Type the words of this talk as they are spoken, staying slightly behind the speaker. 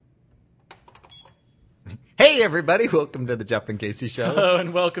Hey, everybody. Welcome to the Jeff and Casey Show. Hello,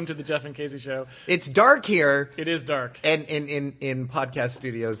 and welcome to the Jeff and Casey Show. It's dark here. It is dark. And in podcast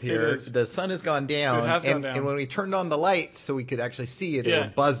studios here, It is. the sun has gone down. It has gone down. And when we turned on the lights so we could actually see it, it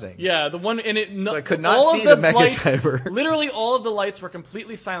was buzzing. Yeah, the one, and it, So I could not all see of the the Mega lights, Timer. Literally all of the lights were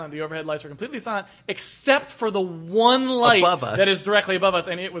completely silent. The overhead lights were completely silent, except for the one light Above us. that is directly above us,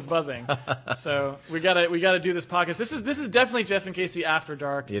 and it was buzzing. So we gotta do this podcast. This is definitely Jeff and Casey After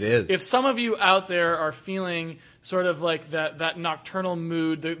Dark. It is. If some of you out there are feeling sort of like that nocturnal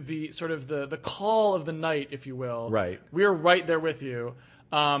mood, the sort of the call of the night, if you will, Right. we're right there with you.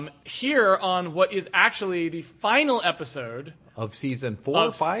 Here on what is actually the final episode Of season 4 or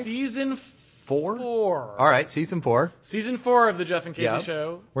of 5? season 4? 4. All right, season 4. Season 4 of the Jeff and Casey Yeah.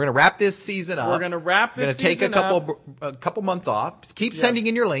 Show. We're going to wrap this season up. We're going to wrap this We're going to season take a couple months off. Just keep sending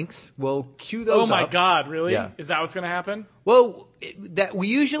in your links. We'll queue those Oh up. my God, really? Yeah. Is that what's going to happen? Well, that we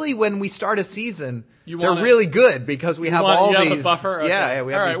usually, when we start a season, You they're wanna- really good because we have all you have these. a buffer? Okay. Yeah,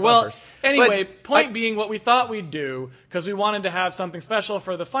 we have All these right. Well, buffers. anyway, But point being, what we thought we'd do, because we wanted to have something special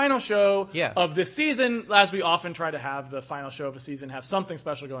for the final show Yeah. of this season, as we often try to have the final show of a season have something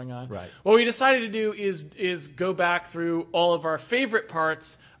special going on. Right. What we decided to do is go back through all of our favorite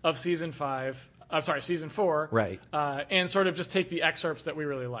parts of season 5. Season 4. Right. And sort of just take the excerpts that we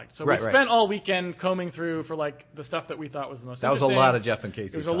really liked. So Right, we right. spent all weekend combing through for like the stuff that we thought was the most That was a interesting. lot of Jeff and Casey.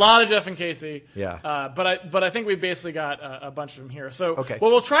 There was a talk. lot of Jeff and Casey. Yeah. But I think we basically got a bunch of them here. So Okay.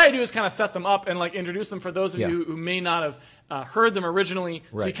 what we'll try to do is kind of set them up and like introduce them for those of Yeah. you who may not have heard them originally,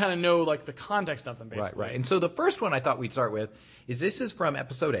 so you Right. kind of know like the context of them basically. Right. And so the first one I thought we'd start with is this is from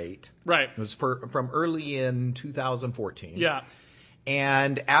episode 8. Right. It was from early in 2014. Yeah.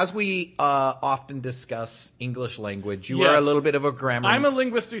 And as we often discuss English language, you are a Yes. little bit of a grammar. I'm a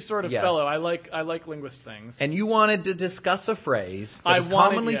linguisty sort of Yeah. fellow. I like linguist things. and you wanted to discuss a phrase that I is wanted-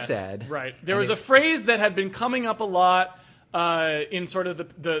 commonly yes, said. Right. There was a phrase that had been coming up a lot in sort of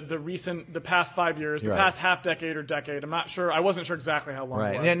the past 5 years, the Right. past half decade or decade. I'm not sure. I wasn't sure exactly how long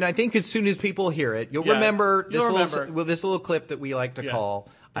Right. it was. And I think as soon as people hear it, you'll Yeah. remember this You'll little remember. this little clip that we like to call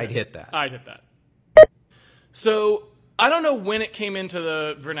I'd hit that. I did that. So I don't know when it came into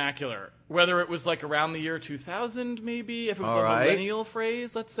the vernacular. Whether it was like around the year 2000, maybe, if it was All a right. millennial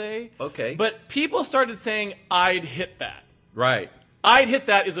phrase, let's say. Okay. But people started saying, "I'd hit that." Right. "I'd hit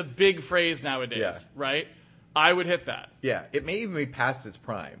that" is a big phrase nowadays, Yeah. right? I would hit that. Yeah. It may even be past its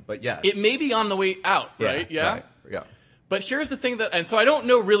prime, but yes. It may be on the way out, right? Yeah. Right. Yeah. But here's the thing and so I don't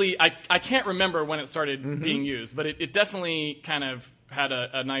know really, I can't remember when it started Mm-hmm. being used, but it definitely kind of had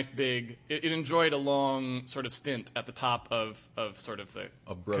a nice big, it enjoyed a long sort of stint at the top of sort of the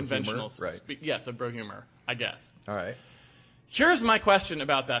Of bro conventional, humor, right. yes, of bro humor, I guess. All right. Here's my question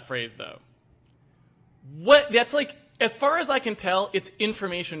about that phrase though. That's like, as far as I can tell, it's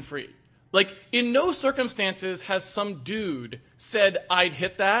information free. Like, in no circumstances has some dude said, "I'd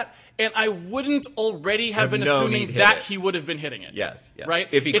hit that," and I wouldn't already have Have been known assuming he'd hit that it. he would have been hitting it. Yes, yes. Right?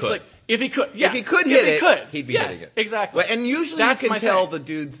 If he it's could. Like, if he could, yes. If he could hit it, he'd be yes, hitting it. Exactly. Well, and usually That's you my can tell thing. the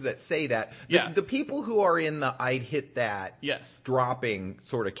dudes that say that. Yeah. The people who are in the I'd hit that Yes. dropping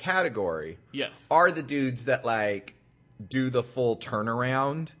sort of category Yes. are the dudes that like do the full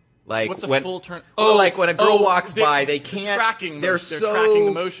turnaround. Like What's a when, full turn? Well, like when a girl walks they're- by, they they're can't. tracking. They're They're so tracking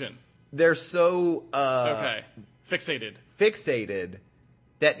the motion. They're so Okay. Fixated. fixated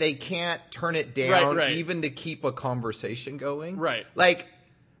that they can't turn it down Right. even to keep a conversation going. Right. Like,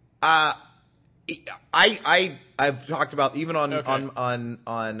 I've talked about even on Okay.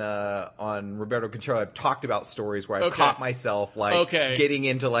 on Roberto Control. I've talked about stories where I've Okay. caught myself like Okay. getting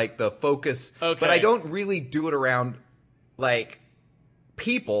into like the focus, Okay. but I don't really do it around like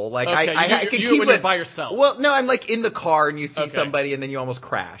people. Like Okay, I you can do it keep when you're by yourself. Well, no, I'm like in the car and you see Okay. somebody and then you almost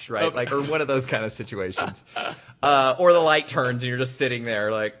crash, right? Okay. Like or one of those kind of situations, or the light turns and you're just sitting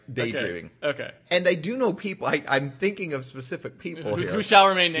there like daydreaming. Okay. And I do know people. I'm thinking of specific people here. Who shall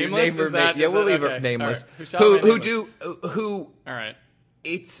remain Your nameless? name Is that, yeah, is we'll that- leave okay. it nameless. All right. Who shall Who remain do nameless? who? All right.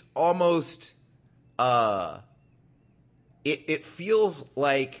 It's almost it feels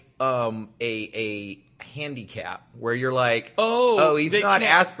like a handicap where you're like, he's they not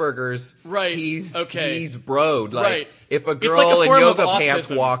can't- Asperger's, Right. He's Okay. he's broed. Like Right. if a It's girl like a in form of yoga pants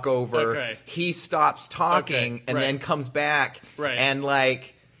autism. walk over, Okay. he stops talking Okay. and Right. then comes back, Right. and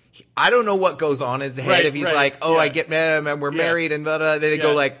like. I don't know what goes on in his head Right, if he's right, like, yeah. I get mad and we're married and blah, blah, then they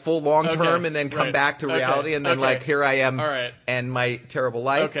go Yeah. like full long term Okay, and then come right. back to Okay, reality and then okay. like here I am All right. and my terrible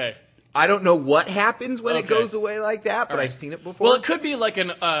life. Okay. I don't know what happens when it Okay. goes away like that, but All right. I've seen it before. Well, it could be like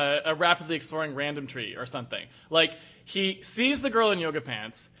a rapidly exploring random tree or something. Like he sees the girl in yoga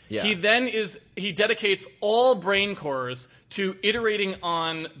pants. Yeah. He dedicates all brain cores to iterating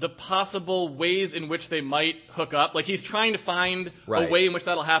on the possible ways in which they might hook up. Like, he's trying to find Right. a way in which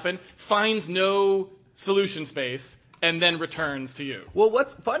that'll happen, finds no solution space, and then returns to you. Well,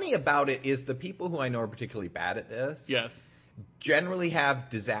 what's funny about it is the people who I know are particularly bad at this Yes. generally have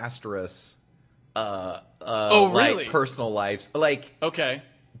disastrous really? like personal lives, like Okay.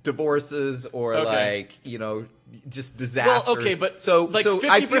 divorces or Okay. like, just disasters. Well, okay, but so like so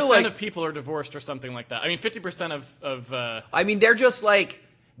 50% I feel like of people are divorced or something like that. I mean, 50% of I mean, they're just like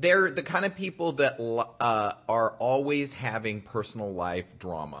they're the kind of people that are always having personal life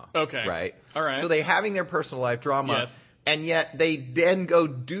drama. Okay. Right? All right. So they're having their personal life drama. Yes. And yet they then go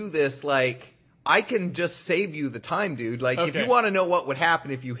do this like, I can just save you the time, dude. Like, if Okay. you want to know what would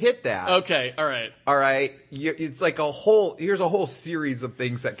happen if you hit that, Okay, all right. all right, it's like here's a whole series of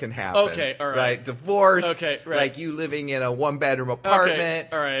things that can happen. Okay, all right. Divorce, Okay, right. like you living in a one-bedroom apartment,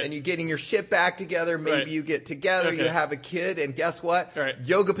 all right. and you getting your shit back together. Maybe Right. you get together, Okay. you have a kid, and guess what? All right.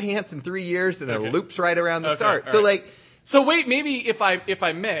 Yoga pants in 3 years, and Okay. it loops right around the Okay, start. all So, right. like, So wait, maybe if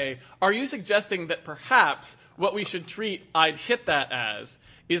I may, are you suggesting that perhaps what we should treat "I'd hit that" as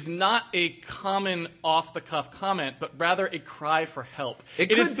is not a common off-the-cuff comment, but rather a cry for help? It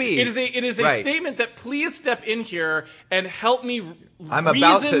could be. It is a Right. statement that please step in here and help me I'm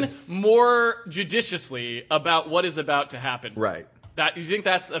about reason to- more judiciously about what is about to happen. right. That you think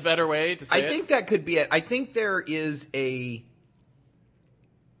that's a better way to say it? I think that could be it. I think there is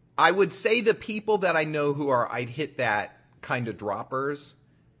I would say the people that I know who are I'd hit that kind of droppers,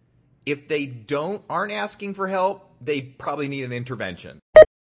 if they aren't asking for help, they probably need an intervention.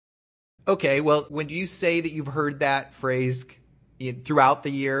 Okay, well, when you say that you've heard that phrase throughout the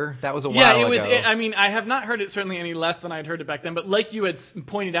year, that was a while Yeah, it was. ago. I mean, I have not heard it certainly any less than I'd heard it back then. But like you had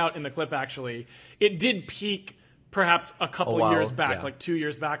pointed out in the clip, actually, it did peak perhaps a couple while, years back, yeah. like 2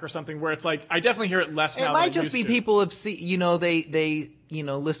 years back or something, where it's like I definitely hear it less now. It than might I just used be to. people have they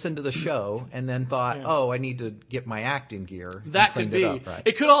listened to the show and then thought, oh, I need to get my act in gear. and That could cleaned be. it up, right?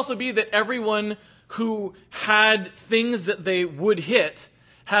 It could also be that everyone who had things that they would hit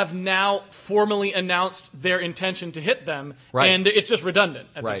have now formally announced their intention to hit them, Right. and it's just redundant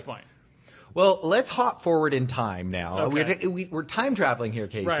at this Right. point. Well, let's hop forward in time now. Okay. We're time traveling here,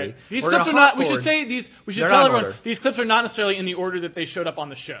 Casey. Right. These We're clips gonna are hop not. We should forward. say these. We should They're tell not in everyone order. these clips are not necessarily in the order that they showed up on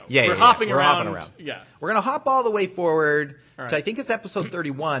the show. Yeah, we're yeah, hopping yeah. We're around. hopping around. Yeah. We're gonna hop all the way forward All right. to I think it's episode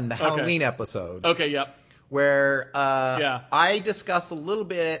 31, the Halloween episode, Okay. Yep. where Yeah. I discuss a little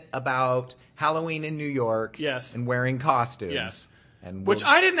bit about Halloween in New York, Yes. and wearing costumes, Yes. and Which we'll-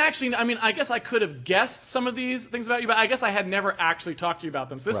 I didn't actually. I mean, I guess I could have guessed some of these things about you, but I guess I had never actually talked to you about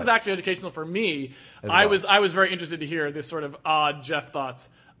them. So this is Right. actually educational for me. As I well. was very interested to hear this sort of odd Jeff thoughts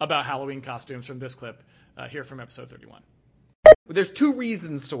about Halloween costumes from this clip here from episode 31. there's two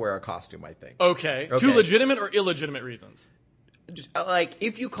reasons to wear a costume. I think. Okay. Okay. Two legitimate or illegitimate reasons. Just, like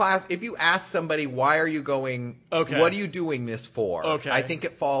if you ask somebody why are you going, Okay. what are you doing this for? Okay. I think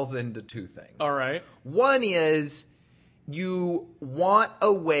it falls into two things. All right. One is you want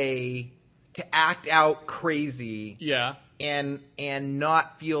a way to act out crazy Yeah. and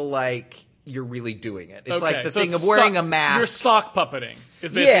not feel like you're really doing it. It's Okay, like the so thing it's of wearing sock- a mask. You're sock puppeting.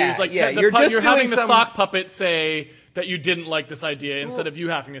 Is basically Yeah, it's like yeah, the you're just you're having doing the some- sock puppet say that you didn't like this idea instead of you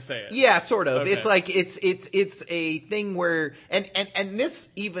having to say it. Yeah, sort of. Okay. It's like it's a thing where and this,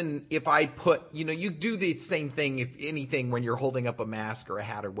 even if I put, you do the same thing if anything when you're holding up a mask or a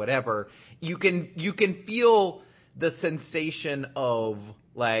hat or whatever, you can feel the sensation of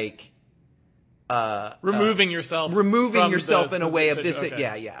like Removing yourself in the a way of this. position.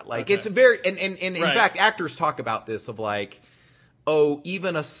 Okay. Yeah. Like Okay. it's very and in Right. fact actors talk about this of like, oh,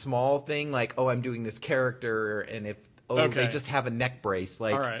 even a small thing like, oh, I'm doing this character, and if Okay. they just have a neck brace,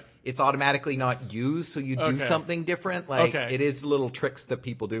 like All right. it's automatically not used, so you do Okay. something different. Like Okay. it is little tricks that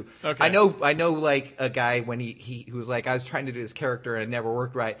people do. Okay. I know like a guy when he was like, I was trying to do this character and it never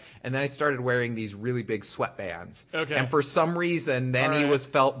worked right, and then I started wearing these really big sweatbands. Okay. And for some reason then All he right.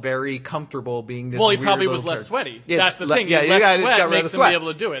 felt very comfortable being this Well, he weird probably little was less character. sweaty. Yeah, That's the thing. Yeah, less got sweat rid of makes the them sweat. be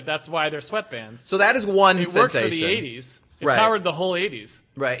able to do it. That's why they're sweatbands. So that is one It sensation. worked for the 80s. It Right. powered the whole 80s.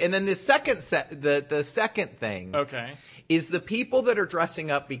 Right. And then the second the second thing Okay. is the people that are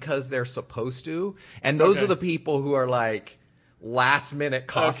dressing up because they're supposed to, and those Okay. are the people who are like last minute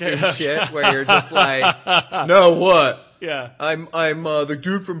costume Okay. shit where you're just like, no, what? Yeah. I'm the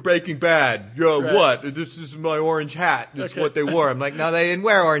dude from Breaking Bad. Yo, Right. what? This is my orange hat. That's Okay. what they wore. I'm like, no, they didn't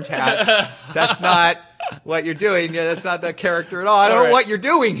wear orange hats. That's not what you're doing. Yeah, that's not the character at all. I don't All know right. what you're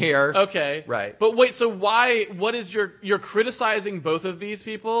doing here. Okay. Right. But wait, so what is you're criticizing both of these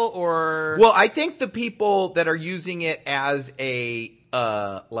people, or? Well, I think the people that are using it as a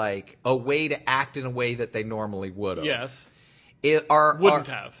like a way to act in a way that they normally would have. Yes.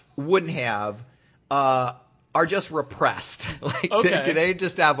 Wouldn't have. Are just repressed. Like Okay. they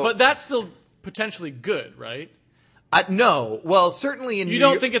just have. But that's still potentially good, right? No. Well, certainly in You New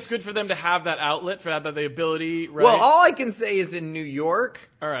don't York, think it's good for them to have that outlet, for that the ability, right? Well, all I can say is in New York,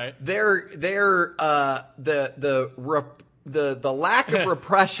 all right. The lack of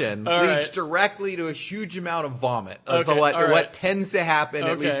repression All leads right. directly to a huge amount of vomit. That's Okay, what all right. what tends to happen, at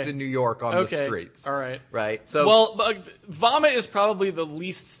Okay. least in New York, on the Okay, streets. all right. Right. So Well, but vomit is probably the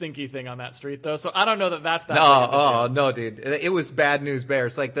least stinky thing on that street, though. So I don't know that that's that. no, big of a deal. no, dude, it was bad news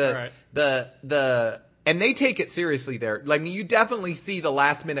bears. Like All right. the and they take it seriously there. Like, I mean, you definitely see the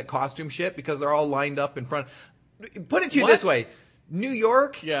last minute costume shit because they're all lined up in front. Put it to you this What? way: New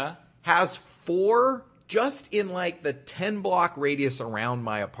York Yeah. has 4 just in like the 10-block radius around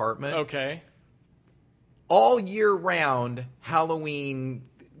my apartment. Okay. All year round Halloween.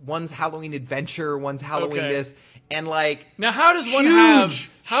 One's Halloween Adventure, one's Halloween Okay. this, and like Now, how does one huge,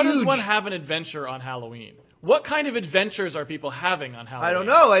 does huge- one have an adventure on Halloween? What kind of adventures are people having on Halloween? I don't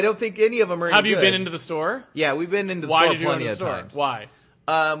know. I don't think any of them are. Have any you good. been into the store? Yeah, we've been into the Why store did you go plenty into the of store? times.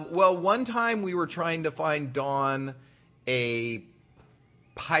 Why? Well, one time we were trying to find Dawn a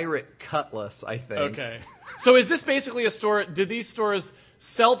pirate cutlass, I think. Okay. So is this basically a store? Did these stores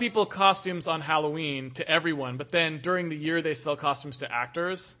sell people costumes on Halloween to everyone, but then during the year they sell costumes to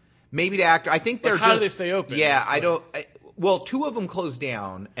actors? Maybe to actor. I think they're how just. do they stay open? Yeah, It's I like- don't. Well, 2 of them closed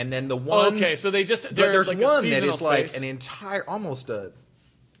down, and then the ones. Okay, so they just But they're there's like a one that seasonal is like space. an entire, almost a.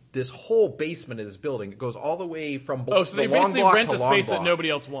 This whole basement of this building, it goes all the way from Oh, so the they long basically block rent to a long space that block. nobody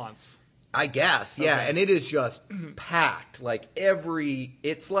else wants. I guess, yeah, Okay. and it is just packed. Like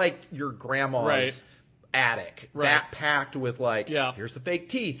it's like your grandma's Right. attic, Right. that packed with like, Yeah. here's the fake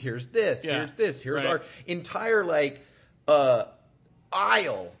teeth, here's this, Yeah. here's Right. our entire like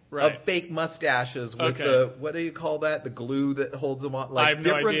aisle Right. of fake mustaches with Okay. the what do you call that? The glue that holds them on, like I have no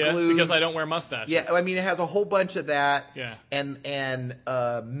different idea glues. because I don't wear mustaches. Yeah, I mean, it has a whole bunch of that. Yeah. And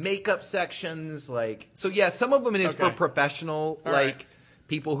makeup sections, like, so yeah, some of them it is for Okay. professional, All like right.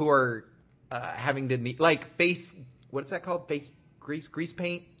 people who are having to need, like, face, what's that called? Face grease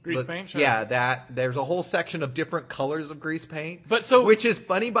paint. Grease But- paint, sure. Yeah, that there's a whole section of different colors of grease paint. But so- which is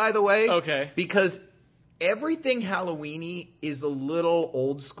funny, by the way. Okay. Because everything Halloween-y is a little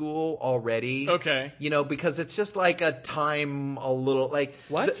old school already. Okay. You know, because it's just like a little like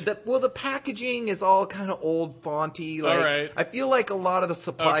What? the packaging is all kind of old fonty. Like, All right. I feel like a lot of the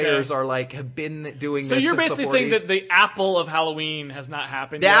suppliers Okay. are like have been doing So this you're since basically the saying 40s. that the Apple of Halloween has not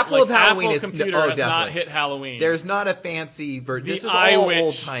happened The yet? Apple Like, of Halloween Apple is computer oh, has not definitely. hit Halloween. There's not a fancy version. the This is Eye all Witch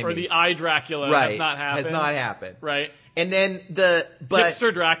old timey. or the Eye Dracula right. has not happened. Has not happened. Right. And then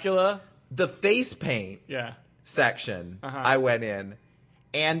Hipster Dracula. the face paint Yeah. section Uh-huh. I went in,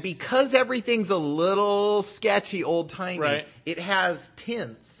 and because everything's a little sketchy, old timey, Right. it has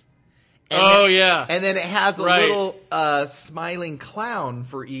tints. And Oh, then, yeah. and then it has a Right. little smiling clown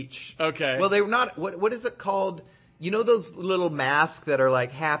for each. Okay. Well, they're not. What is it called? You know those little masks that are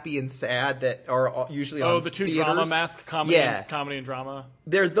like happy and sad that are usually on Oh, the two drama theaters? mask, comedy, Yeah. comedy and drama.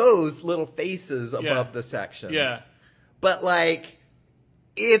 They're those little faces above Yeah. the sections. Yeah. But like,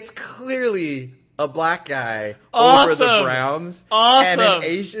 it's clearly a black guy over Awesome. the browns, Awesome. and an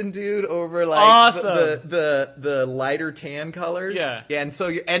Asian dude over like Awesome. the lighter tan colors. Yeah. and so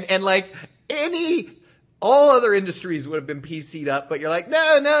and like all other industries would have been PC'd up, but you're like,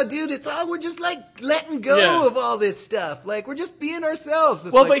 no, dude, it's all we're just like letting go Yeah. of all this stuff. Like we're just being ourselves.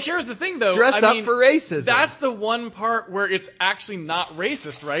 It's Well, like, but here's the thing, though. dress I up mean, for racism. That's the one part where it's actually not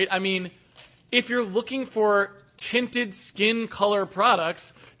racist, right? I mean, if you're looking for tinted skin color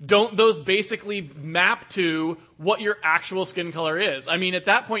products, don't those basically map to what your actual skin color is? I mean, at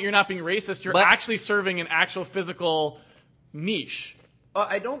that point, you're not being racist. You're But- actually serving an actual physical niche.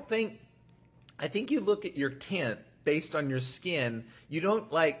 I think you look at your tint based on your skin. You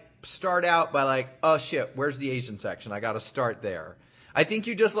don't like start out by like, oh shit, where's the Asian section? I got to start there. I think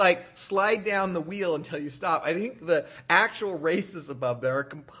you just like slide down the wheel until you stop. I think the actual races above there are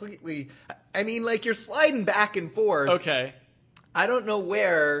completely. I mean, like you're sliding back and forth. Okay. I don't know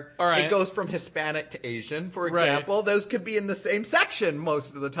where All right. it goes from Hispanic to Asian, for Right. example. Those could be in the same section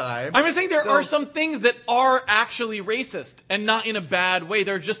most of the time. I'm just saying there So- are some things that are actually racist and not in a bad way.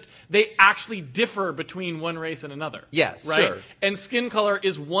 They actually differ between one race and another. Yes, right? sure. And skin color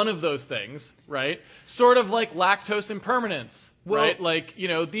is one of those things, right? Sort of like lactose impermanence, Well- right? Like, you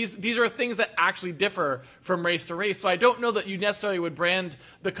know, these are things that actually differ from race to race. So I don't know that you necessarily would brand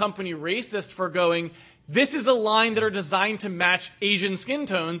the company racist for going, this is a line that are designed to match Asian skin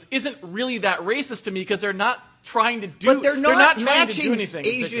tones isn't really that racist to me because they're not trying to do. But they're not trying to do matching anything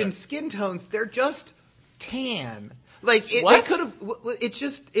Asian particular. skin tones. They're just tan. Like they What? could have. It's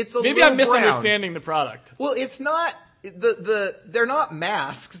a Maybe little I'm misunderstanding the product. Well, it's not they're not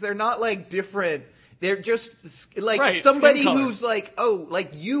masks. They're not like different. They're just like Right, somebody skin color. who's like, oh,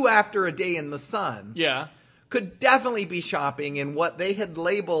 like you after a day in the sun. Yeah. Could definitely be shopping in what they had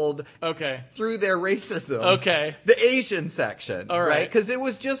labeled Okay. through their racism. Okay. The Asian section. All right. Because it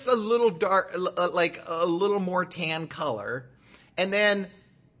was just a little dark, like a little more tan color. And then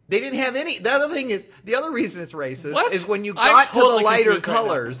they didn't have any. The other reason it's racist What? is when you I'm got totally to the lighter confused right now.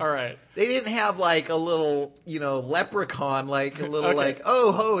 colors. All right. They didn't have like a little, leprechaun, like a little Okay. like,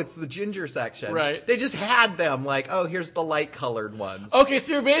 oh, ho, it's the ginger section. Right. They just had them like, oh, here's the light colored ones. Okay,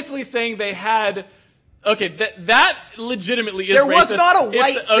 so you're basically saying they had. Okay, that legitimately is There racist. was not a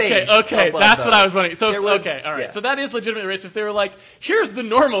white Okay, face okay, above that's what those. I was wondering. So There was- okay, all right. yeah. So that is legitimately racist. If they were like, here's the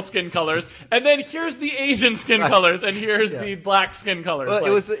normal skin colors, and then here's the Asian skin colors, and here's the black skin colors. Well, it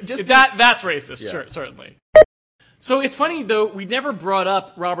Like, was just that's racist. Yeah. Sure, certainly. So it's funny though, we never brought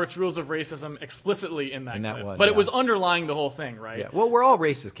up Robert's Rules of Racism explicitly in that clip, one, but yeah. it was underlying the whole thing, right? Yeah. Well, we're all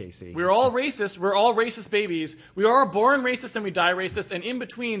racist, Casey. We're all racist. We're all racist babies. We are born racist and we die racist. And in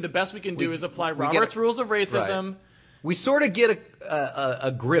between, the best we can do is apply we get Robert's it. Rules of Racism. We sort of get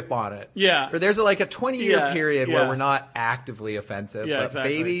a grip on it. Yeah. Or there's like a 20-year Yeah, period yeah. where we're not actively offensive. Yeah, but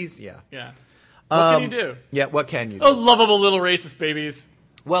exactly. babies, yeah. Yeah. What can you do? Yeah, what can you do? Oh, lovable little racist babies.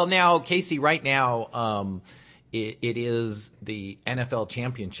 Well, now, Casey, right now, it is the NFL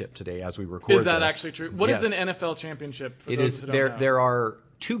championship today as we record Is that this. actually true? What is Yes. an NFL championship for It those is who don't there. know? There are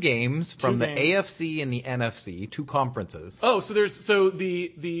two games from the games. AFC and the NFC, two conferences. Oh, so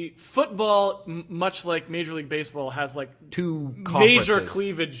the football, much like Major League Baseball, has like Two major conferences.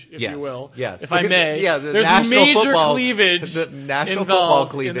 cleavage, if Yes, you will. yes. If I may. Yeah, the there's national major football, cleavage the national involved football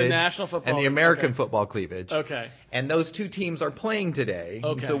cleavage, in the national football and the American okay. football cleavage. Okay. And those two teams are playing today.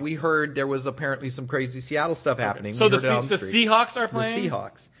 Okay. So we heard there was apparently some crazy Seattle stuff happening. So We the heard it on street. Seahawks are playing? The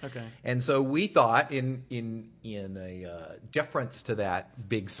Seahawks. Okay. And so we thought, in a deference to that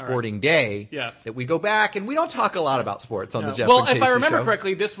big sporting day, Yes. that we go back and we don't talk a lot about sports on the Jeff Well, and if I Casey remember show.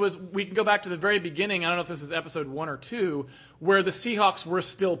 correctly, we can go back to the very beginning. I don't know if this is episode 1 or 2, where the Seahawks were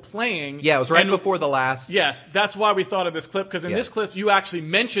still playing. Yeah, it was right And- before the last. Yes, that's why we thought of this clip, because in Yeah. this clip you actually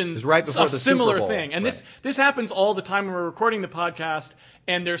mentioned was right before a the similar Super Bowl. thing. And Right. this happens all the time when we're recording the podcast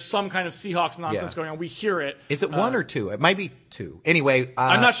and there's some kind of Seahawks nonsense Yeah. going on. We hear it. Is it one or two? It might be two. Anyway,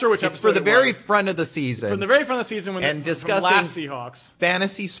 I'm not sure which it's episode for the it very was. front of the season. From the very front of the season when And from discussing- last Seahawks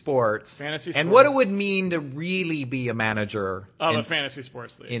fantasy sports, Fantasy and what it sports. would mean to really be a manager of in, a fantasy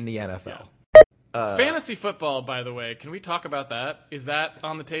sports league. in the NFL. Fantasy football, by the way, can we talk about that? Is that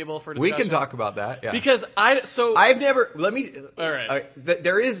on the table for We discussion? can talk about that. Yeah. Because I've never. Let me. All right.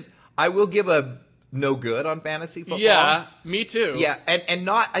 There is. I will give a no good on fantasy football. yeah, me too. Yeah, and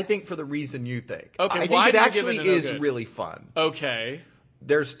not. I think for the reason you think. Okay, I think why it do you give actually it a no is good? really fun. Okay.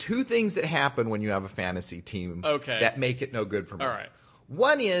 There's two things that happen when you have a fantasy team. Okay. That make it no good for me. All right.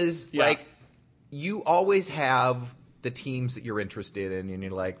 One is Yeah. like you always have the teams that you're interested in, and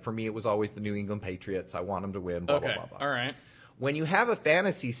you're like, for me, it was always the New England Patriots. I want them to win. Blah Okay. blah blah blah. All right. When you have a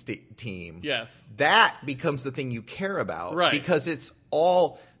fantasy team, Yes. that becomes the thing you care about, Right. Because it's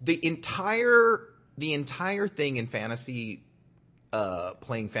all the entire thing in fantasy,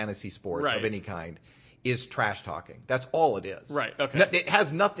 playing fantasy sports Right. of any kind. Is trash talking. That's all it is. Right, okay. It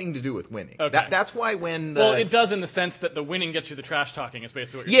has nothing to do with winning. Okay. That's why when the Well, it does in the sense that the winning gets you the trash talking. Is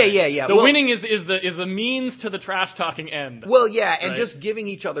basically what you're Yeah, saying. yeah, yeah. The Well- winning is the means to the trash talking end. Well, yeah, and Right. just giving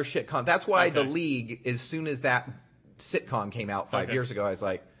each other shit. That's why the Okay. league, as soon as that sitcom came out 5 years ago, I was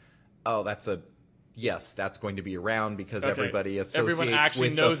like, oh, that's going to be around because Okay. everybody Everyone associates actually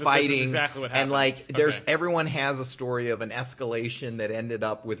with knows the that this is fighting. exactly what and happens. like, Okay. everyone has a story of an escalation that ended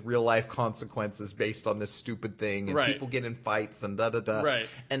up with real life consequences based on this stupid thing, and Right. people get in fights and da da da. Right.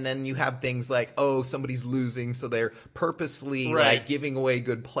 And then you have things like, oh, somebody's losing, so they're purposely Right. like giving away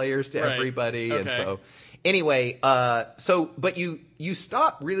good players to Right. everybody, and Okay. so. Anyway, but you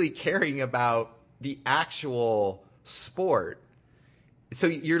stop really caring about the actual sport. So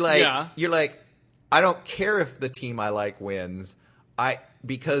you're like, I don't care if the team I like wins.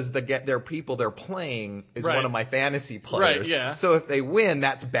 Because their people they're playing is Right. one of my fantasy players. Right, yeah. So if they win,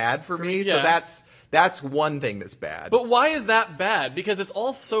 that's bad for me. yeah. So that's one thing that's bad. But why is that bad? Because it's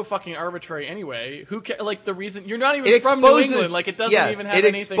all so fucking arbitrary anyway. Who like the reason you're not even from New England? Like it doesn't even have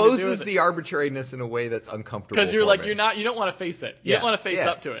anything to do with it. It exposes the arbitrariness in a way that's uncomfortable. Because you're for like me. you don't want to face it. You don't want to face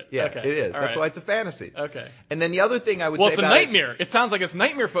up to it. Yeah, okay. it is. All That's right. why it's a fantasy. Okay. And then the other thing I would Well, say it's a about nightmare. It sounds like it's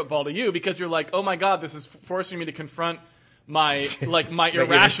nightmare football to you because you're like, oh my god, this is forcing me to confront my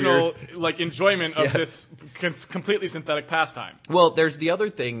irrational enjoyment of this completely synthetic pastime. Well, there's the other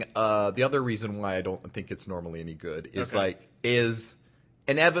thing. The other reason why I don't think it's normally any good is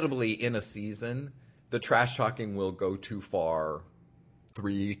inevitably in a season the trash talking will go too far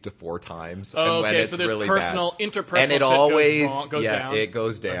 3 to 4 times. Oh, and when okay. it's So there's really interpersonal and it shit always goes down. it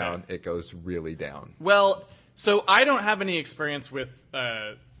goes down. Okay. It goes really down. Well, so I don't have any experience with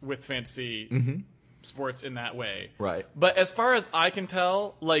fantasy sports in that way. Right. But as far as I can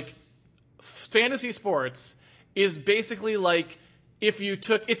tell, like fantasy sports is basically like if you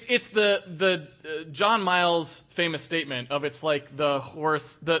took it's the John Miles famous statement of it's like the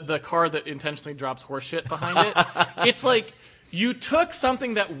car that intentionally drops horse shit behind it. It's like you took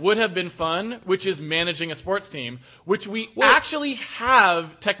something that would have been fun, which is managing a sports team, which we actually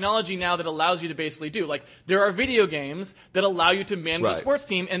have technology now that allows you to basically do. Like, there are video games that allow you to manage a sports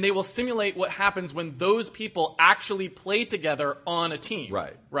team, and they will simulate what happens when those people actually play together on a team.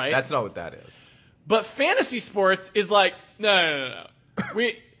 Right. Right? That's not what that is. But fantasy sports is like, no.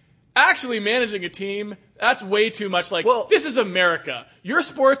 We actually managing a team, that's way too much like, this is America. Your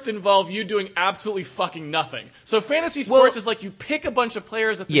sports involve you doing absolutely fucking nothing. So fantasy sports is like you pick a bunch of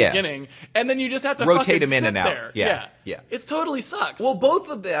players at the beginning, and then you just have to rotate fucking them in sit and out. there. Yeah. It totally sucks. Well, both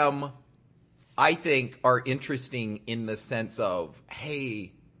of them, I think, are interesting in the sense of,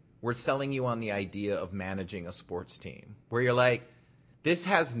 hey, we're selling you on the idea of managing a sports team. Where you're like, this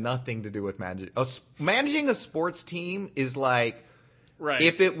has nothing to do with managing. Managing a sports team is like,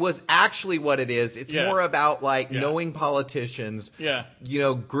 if it was actually what it is, it's more about like knowing politicians,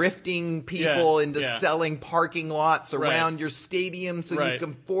 grifting people into selling parking lots around your stadium so you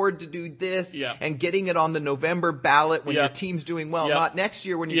can afford to do this and getting it on the November ballot when your team's doing well, not next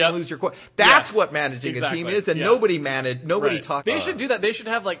year when you lose your core. That's what managing a team is, and nobody talks. They should do that. They should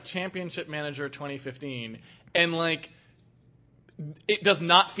have like Championship Manager 2015, and like it does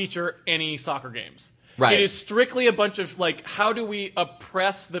not feature any soccer games. Right. It is strictly a bunch of like, how do we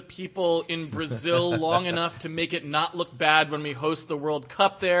oppress the people in Brazil long enough to make it not look bad when we host the World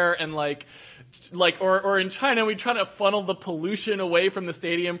Cup there, and or in China we try to funnel the pollution away from the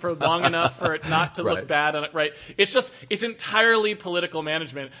stadium for long enough for it not to look bad on it. Right. It's entirely political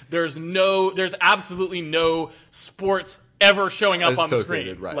management. There's absolutely no sports ever showing up on the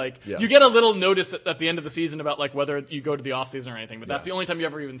screen. Right. You get a little notice at the end of the season about like whether you go to the off season or anything, but that's the only time you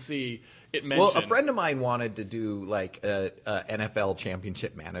ever even see it mentioned. Well, a friend of mine wanted to do like a NFL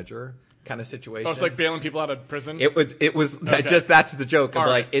championship manager kind of situation. Oh, it's like bailing people out of prison? It was that's the joke. Of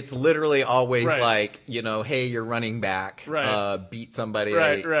like, it's literally always like, hey, you're running back, beat somebody.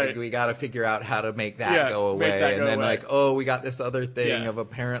 We got to figure out how to make that go away. And then like, oh, we got this other thing of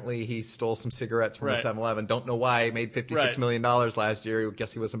apparently he stole some cigarettes from a 7-Eleven. Don't know why. He made $56 million last year.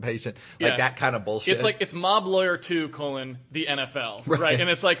 Guess he was impatient. Like that kind of bullshit. It's like, it's Mob Lawyer 2, the NFL. Right. And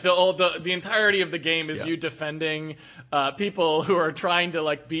it's like the entirety of the game is you defending people who are trying to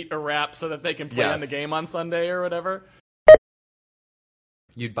like beat a rap so that they can play on the game on Sunday or whatever.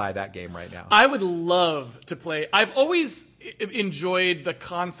 You'd buy that game right now. I would love to play. I've always enjoyed the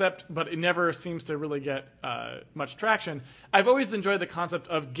concept, but it never seems to really get much traction. I've always enjoyed the concept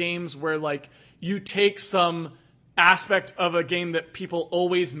of games where like you take some aspect of a game that people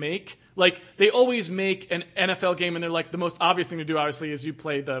always make. Like, they always make an NFL game, and they're like, the most obvious thing to do, obviously, is you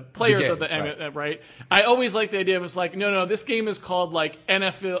play the players of the right? I always like the idea of it's like, no, this game is called, like,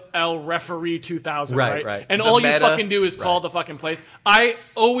 NFL Referee 2000, right? And all you fucking do is call the fucking place. I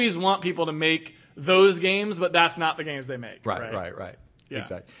always want people to make those games, but that's not the games they make. Right. Yeah.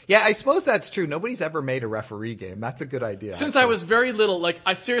 Exactly. Yeah, I suppose that's true. Nobody's ever made a referee game. That's a good idea. Since I was very little, like,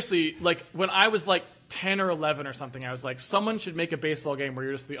 I seriously, like, when I was, like, 10 or 11 or something, I was like, someone should make a baseball game where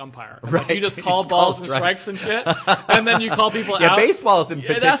you're just the umpire. Like, you just call balls and strikes and shit, and then you call people out. Yeah, baseball's in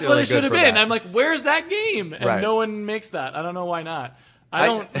particular. That's what it should have been. I'm like, where's that game? And no one makes that. I don't know why not. I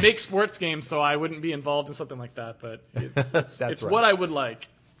don't make sports games, so I wouldn't be involved in something like that, but it's what I would like.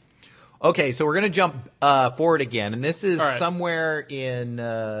 Okay, so we're going to jump forward again, and this is somewhere in,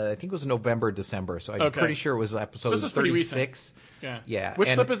 I think it was November, December, so I'm pretty sure it was episode 36. Yeah. Which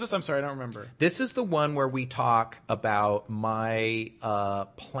clip is this? I'm sorry, I don't remember. This is the one where we talk about my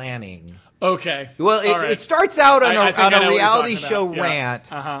planning. Okay. Well, it starts out on a reality show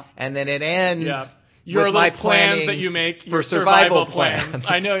rant, and then it ends your with little my plans that plannings you make for your survival plans.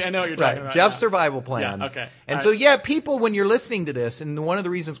 I know what you're talking about. Jeff's yeah. survival plans. okay. And All so, right. yeah, people, when you're listening to this, and one of the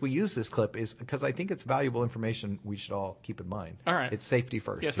reasons we use this clip is because I think it's valuable information we should all keep in mind. All right. It's safety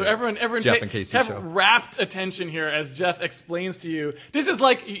first. Yeah, so here. everyone Jeff and Casey have show. rapt attention here as Jeff explains to you. This is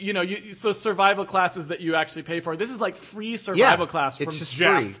like, so survival classes that you actually pay for. This is like free survival class from it's just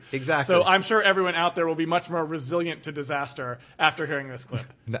Jeff. free. Exactly. So I'm sure everyone out there will be much more resilient to disaster after hearing this clip.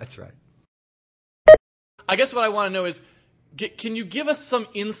 That's right. I guess what I want to know is, can you give us some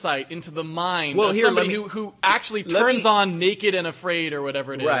insight into the mind Well, of here, somebody let me- who actually let turns me- on Naked and Afraid or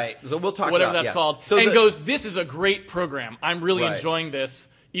whatever it is? Right. So we'll talk whatever about that's yeah. called, So and the- goes, "This is a great program. I'm really Right. enjoying this,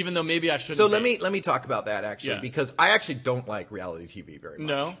 even though maybe I shouldn't." So be." let me talk about that actually, Yeah. because I actually don't like reality TV very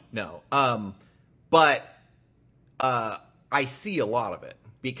much. No? But I see a lot of it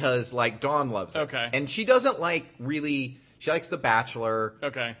because like Dawn loves it. Okay. And she doesn't like really. She likes The Bachelor.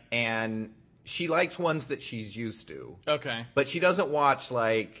 Okay. And she likes ones that she's used to. Okay. But she doesn't watch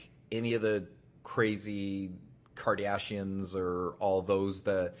like any of the crazy Kardashians or all those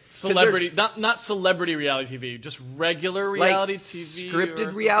 'cause Celebrity, not celebrity reality TV, just regular reality TV, or scripted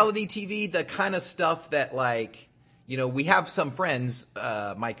something? reality TV, the kind of stuff that like, we have some friends,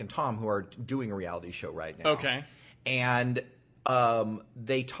 Mike and Tom, who are doing a reality show right now. Okay. And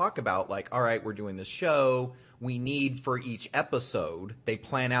they talk about like, all right, we're doing this show. We need for each episode, they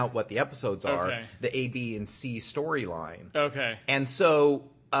plan out what the episodes are, Okay. the A, B, and C storyline. Okay. And so,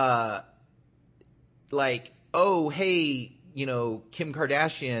 like, oh, hey, Kim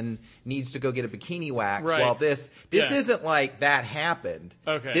Kardashian needs to go get a bikini wax Right. while this Yeah. isn't like that happened.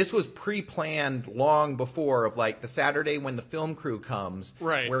 Okay. This was pre-planned long before of like the Saturday when the film crew comes.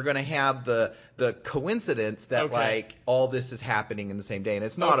 Right. We're going to have the coincidence that Okay. like all this is happening in the same day. And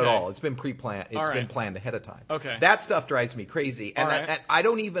it's not at Okay. all. It's been pre-planned. It's All right. been planned ahead of time. Okay. That stuff drives me crazy. And, All right. and I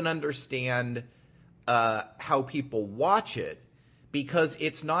don't even understand how people watch it because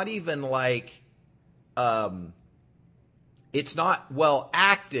it's not even like it's not well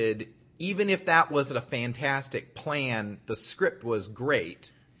acted. Even if that wasn't a fantastic plan, the script was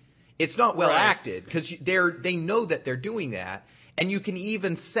great. It's not well Right. acted because they know that they're doing that, and you can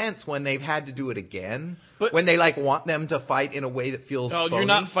even sense when they've had to do it again. But- when they like want them to fight in a way that feels Oh, phony. you're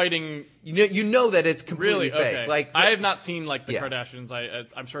not fighting. You know that it's completely Really? fake. Okay. Like I have not seen like the Yeah. Kardashians.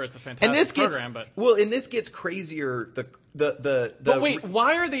 I'm sure it's a fantastic and this gets program, but. and this gets crazier. But wait,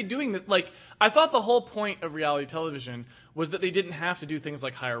 why are they doing this? Like, I thought the whole point of reality television was that they didn't have to do things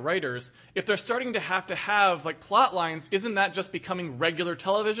like hire writers. If they're starting to have like plot lines, isn't that just becoming regular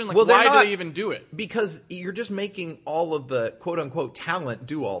television? Like, Well, they're why not- do they even do it? because you're just making all of the quote unquote talent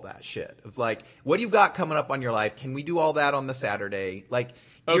do all that shit. It's like, what do you got coming up on your life? Can we do all that on the Saturday? Like,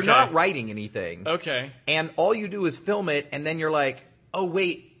 you're Okay. not writing anything. Okay. And all you do is film it, and then you're like, oh,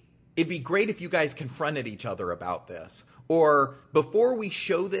 wait, it'd be great if you guys confronted each other about this. Or before we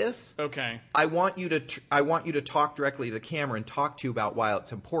show this, Okay. I want you to talk directly to the camera and talk to you about why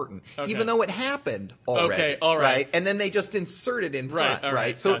it's important, Okay. even though it happened already. Okay, all right. And then they just insert it in front, all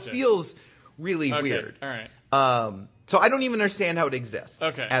right, So gotcha. it feels really Okay. weird. All right. So I don't even understand how it exists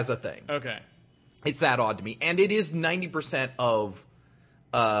Okay. as a thing. Okay. It's that odd to me, and it is 90% of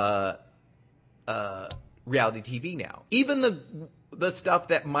reality TV now. Even the stuff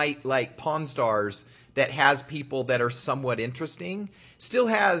that might like Pawn Stars that has people that are somewhat interesting still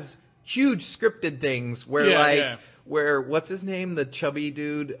has huge scripted things where where what's his name, the chubby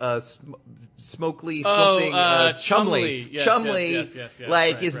dude, Smokely something, Chumley. Yes, Chumley, yes,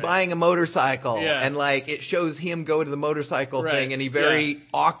 like right, is right. buying a motorcycle, Yeah. and like it shows him go to the motorcycle Right, thing, and he very yeah.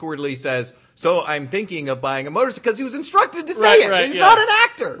 awkwardly says, "So I'm thinking of buying a motorcycle," because he was instructed to say Right, it. right, He's yeah. not an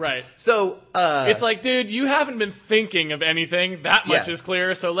actor, Right. So It's like, dude, you haven't been thinking of anything. That much Yeah. is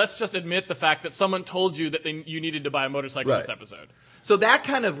clear. So let's just admit the fact that someone told you that you needed to buy a motorcycle this Right. episode. So that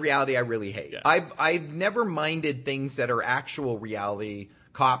kind of reality I really hate. Yeah. I've never minded things that are actual reality.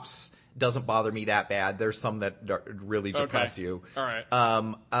 Cops doesn't bother me that bad. There's some that really depress you. All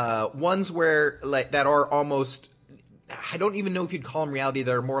right. Ones where like that are almost, I don't even know if you'd call them reality.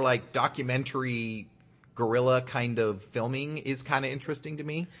 They're more like documentary guerrilla kind of filming is kind of interesting to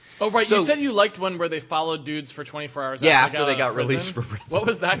me. Oh, right. So- You said you liked one where they followed dudes for 24 hours Yeah, after they got, out of released prison. from prison. What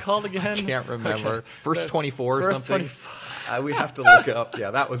was that called again? Can't remember. Okay. First 24 or First something. 24. We have to look up.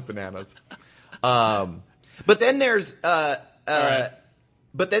 Yeah, that was bananas. But then there's right.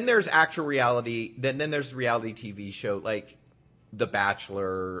 but then there's actual reality. Then there's reality TV show like The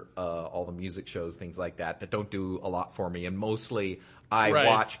Bachelor, all the music shows, things like that don't do a lot for me. And mostly I Right.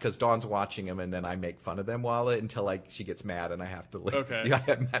 watch because Dawn's watching them, and then I make fun of them until like she gets mad and I have to leave. Okay. Yeah,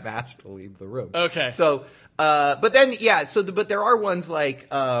 I'm asked to leave the room. Okay. So, but then but there are ones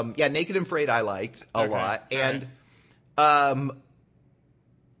like Naked and Afraid I liked a lot, All and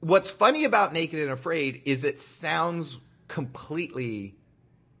what's funny about Naked and Afraid is it sounds completely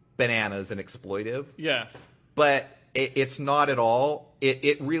bananas and exploitive, Yes. but it's not at all.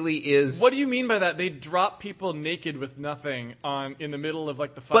 It really is. What do you mean by that? They drop people naked with nothing in the middle of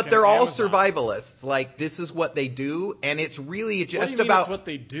like the fucking But they're all Amazon. survivalists. Like, this is what they do, and it's really What do just you mean about it's what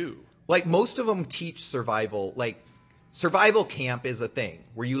they do? like most of them teach survival. Like, survival camp is a thing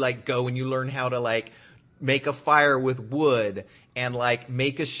where you like go and you learn how to like make a fire with wood and like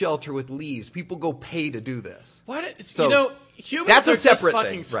make a shelter with leaves. People go pay to do this. Why did So, humans that's a are separate just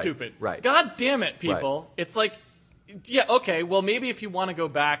fucking thing. Right, stupid. right. God damn it, people. It's like, yeah, okay, well maybe if you want to go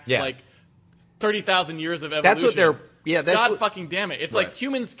back like 30,000 years of evolution. That's what they're. Yeah, that's God what, fuing damn it. It's Right. like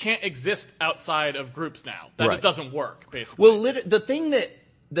humans can't exist outside of groups now. That Right. just doesn't work, basically. Well, the thing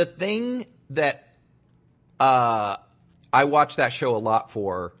that I watch that show a lot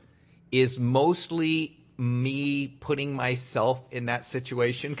for is mostly me putting myself in that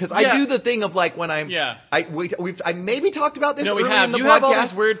situation, because I do the thing of like when I'm I maybe talked about this earlier in the you podcast have all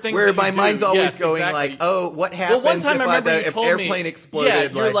these weird things where that you my do. mind's always Yes, going exactly. like, oh, what happens one time I remember you if told airplane me,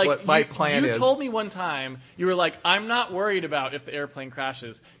 exploded, you're like what my plan is. You told me one time, you were like, I'm not worried about if the airplane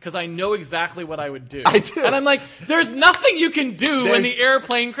crashes because I know exactly what I would do. I do. And I'm like, there's nothing you can do when There's- the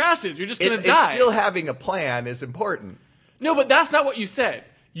airplane crashes. You're just going to die. It's still having a plan is important. No, but that's not what you said.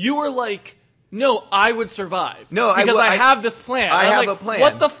 You were like, no, I would survive. No, because I I have this plan. I And I'm have like, a plan.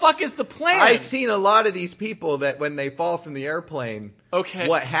 What the fuck is the plan? I've seen a lot of these people that when they fall from the airplane,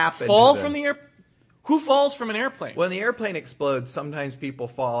 what happens? Fall to them. from the air. Who falls from an airplane? When the airplane explodes, sometimes people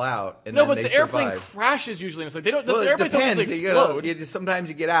fall out, and no, then but they the airplane survive. crashes usually. And it's like they don't. Well, the it airplanes don't depends. usually You know, explode. sometimes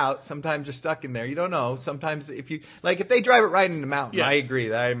you get out. Sometimes you're stuck in there. You don't know. Sometimes if you if they drive it right into the mountain, Yeah. I agree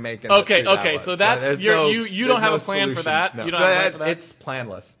that I'm making. Okay, it through that okay, one. so that's- There's you don't there's have no a plan for solution. that? No. You don't have a plan for that? It's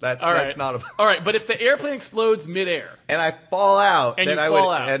planless. That's All that's right. not a. All right, but if the airplane explodes midair, And I fall out, And then you I fall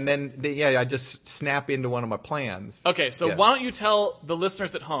would, out. and then I just snap into one of my plans. okay. So Yeah. why don't you tell the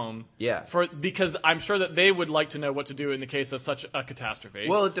listeners at home? Yeah. Because I'm sure that they would like to know what to do in the case of such a catastrophe.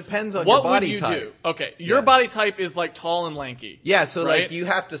 Well, it depends on what your body would you type. do? Okay, your Yeah. body type is like tall and lanky. Yeah, so right? like you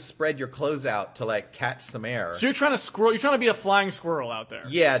have to spread your clothes out to like catch some air. So you're trying to squirrel. You're trying to be a flying squirrel out there.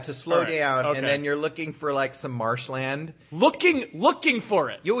 Yeah, to slow All right, down, okay. and then you're looking for like some marshland. Looking for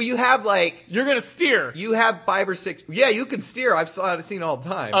it. You have like You're gonna steer. you have 5 or 6. Yeah, you can steer. I've seen it all the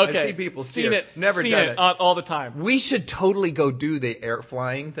time. Okay. I see people steer. Seen it. Never seen done it all the time. We should totally go do the air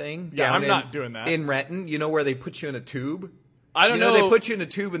flying thing. Yeah, down I'm in- not doing that. in Renton. You know where they put you in a tube. I don't You know know. they put you in a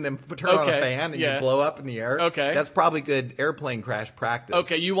tube and then turn on a Okay, fan and yeah. you blow up in the air. Okay. That's probably good airplane crash practice.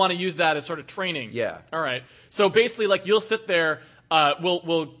 Okay, you want to use that as sort of training. Yeah. All right. So basically, like you'll sit there.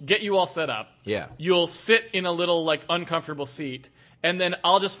 We'll get you all set up. Yeah. You'll sit in a little like uncomfortable seat, and then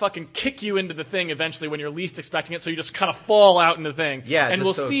I'll just fucking kick you into the thing eventually when you're least expecting it. So you just kind of fall out into the thing. Yeah, And just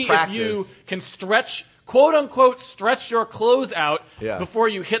we'll so see practice. if you can stretch, quote unquote, stretch your clothes out Yeah. before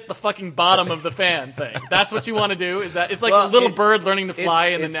you hit the fucking bottom of the fan thing. That's what you want to do. Is that it's like Well, a little bird learning to fly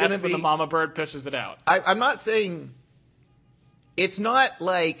in the it's nest gonna when the be- mama bird pushes it out. I'm not saying it's not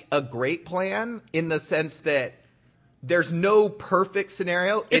like a great plan in the sense that there's no perfect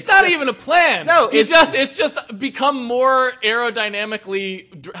scenario. It's not just- even a plan. No, it's just become more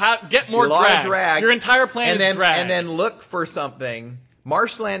aerodynamically, get more a lot of drag. drag. Your entire plan and is then, drag. And then look for something.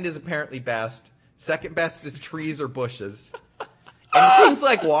 Marshland is apparently best. Second best is trees or bushes. And things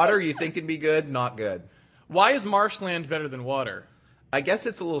like water you think can be good, not good. Why is marshland better than water? I guess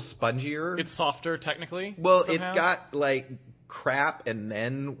it's a little spongier. It's softer, technically. Well, somehow? it's got like crap and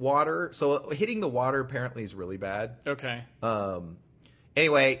then water. So hitting the water apparently is really bad. Okay.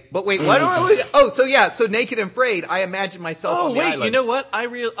 Anyway, but wait, what are we? Oh, so yeah, so Naked and Afraid. I imagine myself Oh on the wait, island. you know what?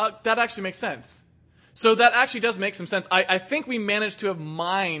 That actually makes sense. So that actually does make some sense. I think we managed to have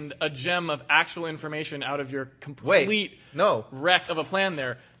mined a gem of actual information out of your complete no. wreck of a plan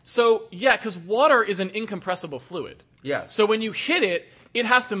there. So yeah, because water is an incompressible fluid. Yeah. So when you hit it, it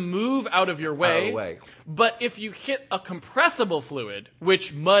has to move out of your way. Out of the way. But if you hit a compressible fluid,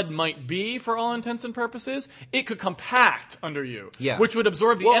 which mud might be for all intents and purposes, it could compact under you, Yeah. which would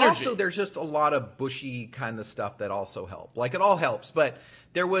absorb the Well, energy. also there's just a lot of bushy kind of stuff that also help. Like it all helps, but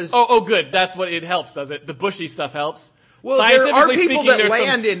there was Oh, good. That's what it helps, does it? The bushy stuff helps. Well, there are Scientifically people speaking, that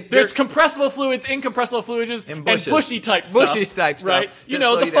land in... there's compressible fluids, incompressible fluids, and bushy type stuff. Bushy type stuff. Right? You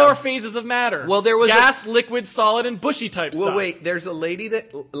know, the four phases of matter. Well, there was gas, liquid, solid, and bushy type stuff. Well, wait, there's a lady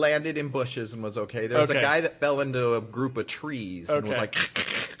that landed in bushes and was okay. There's a guy that fell into a group of trees and was like...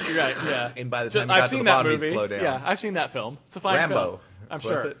 You're right, yeah. And by the time he got to the bottom, he'd slow down. Yeah, I've seen that film. It's a fine Rambo. film. I'm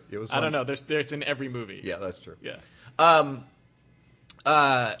sure. It was I don't know. It's in every movie. Yeah, that's true. Yeah. Do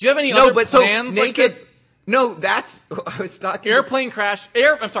you have any other plans like this? No, that's... I was talking... Airplane crash.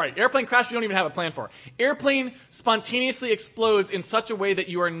 Airplane crash you don't even have a plan for. Airplane spontaneously explodes in such a way that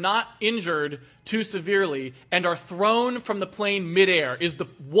you are not injured too severely and are thrown from the plane midair is the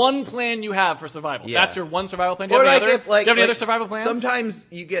one plan you have for survival. Yeah. That's your one survival plan. Do you have any other survival plans? Sometimes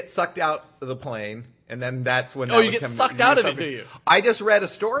you get sucked out of the plane, and then that's when... you get sucked out of it, do you? I just read a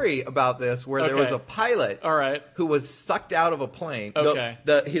story about this where there was a pilot who was sucked out of a plane. Okay.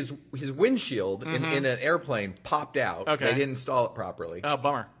 His windshield in an airplane popped out. Okay. They didn't install it properly. Oh,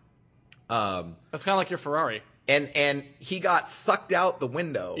 bummer. That's kind of like your Ferrari. And he got sucked out the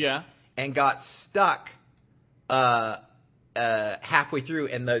window. Yeah. And got stuck halfway through,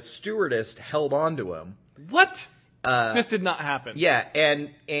 and the stewardess held on to him. What? This did not happen. Yeah,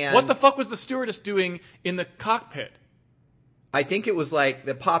 and what the fuck was the stewardess doing in the cockpit? I think it was like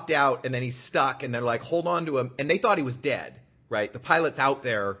that popped out, and then he's stuck, and they're like, hold on to him, and they thought he was dead, right? The pilot's out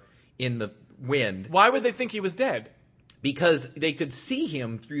there in the wind. Why would they think he was dead? Because they could see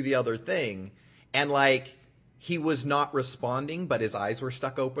him through the other thing, and like... he was not responding, but his eyes were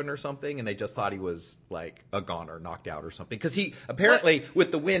stuck open or something, and they just thought he was, like, a goner, knocked out or something. Because he, apparently,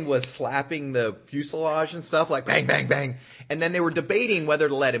 with the wind, was slapping the fuselage and stuff, like, bang, bang, bang. And then they were debating whether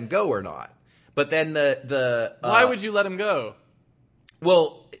to let him go or not. But then Why would you let him go?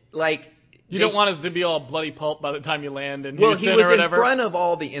 Well, like... You don't want us to be all bloody pulp by the time you land in Houston or whatever? Well, he was in front of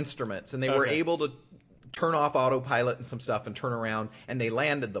all the instruments, and they were able to turn off autopilot and some stuff and turn around, and they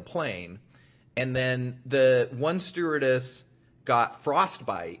landed the plane. And then the one stewardess got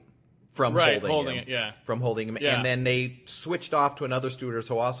frostbite from holding him. Yeah. From holding him. Yeah. And then they switched off to another stewardess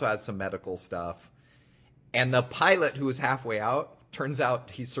who also has some medical stuff. And the pilot who was halfway out, turns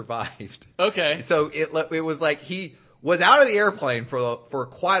out he survived. Okay. So it was like he was out of the airplane for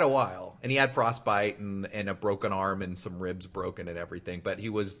quite a while. And he had frostbite and a broken arm and some ribs broken and everything. But he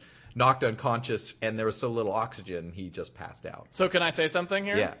was knocked unconscious, and there was so little oxygen, he just passed out. So can I say something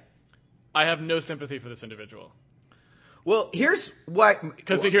here? Yeah. I have no sympathy for this individual. Well, here's what...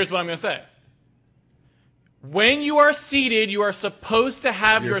 Because here's what I'm going to say. When you are seated, you are supposed to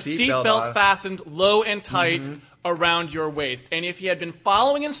have your seatbelt fastened low and tight around your waist. And if he had been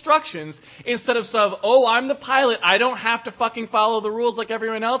following instructions, instead of I'm the pilot, I don't have to fucking follow the rules like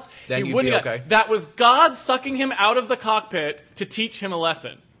everyone else, then he wouldn't. Okay. That was God sucking him out of the cockpit to teach him a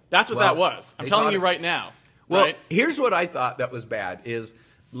lesson. That's what that was. I'm telling you right now. Well, right? Here's what I thought that was bad is...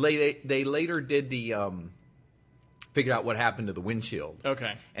 They later did figured out what happened to the windshield.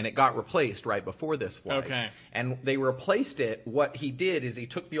 Okay. And it got replaced right before this flight. Okay. And they replaced it. What he did is he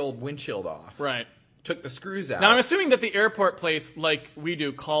took the old windshield off. Right. Took the screws out. Now, I'm assuming that the airport place, like we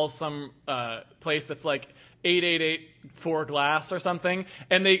do, calls some place that's like 8884 glass or something,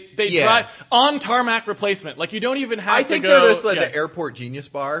 and they drive on tarmac replacement. Like, you don't even have to go... I think they're just like the Airport Genius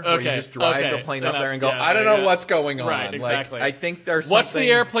Bar, where you just drive the plane up there and go, I don't know what's going on. Right, exactly. Like, I think there's What's something...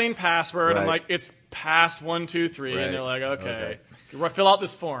 the airplane password? Right. I'm like, it's pass 1, 2, 3, and they're like, okay. Fill out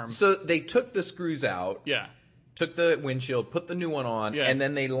this form. So they took the screws out, Yeah. took the windshield, put the new one on, and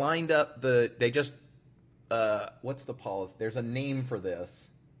then they lined up they just... what's the policy? There's a name for this.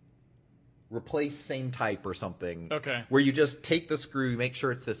 Replace same type or something. Okay. Where you just take the screw, make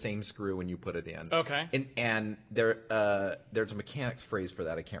sure it's the same screw when you put it in. Okay. And there's a mechanic's phrase for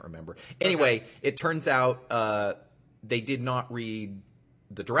that. I can't remember. Anyway, it turns out they did not read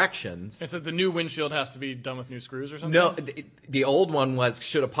the directions. And so the new windshield has to be done with new screws or something? No, the old one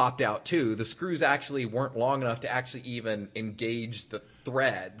should have popped out too. The screws actually weren't long enough to actually even engage the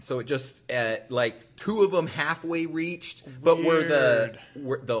thread. So it just like two of them halfway reached, but were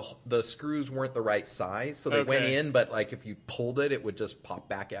the screws weren't the right size. So they went in, but like if you pulled it, it would just pop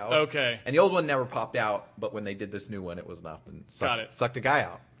back out. Okay. And the old one never popped out, but when they did this new one, it was nothing. Sucked a guy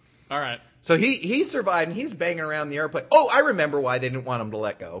out. All right. So he survived, and he's banging around the airplane. Oh, I remember why they didn't want him to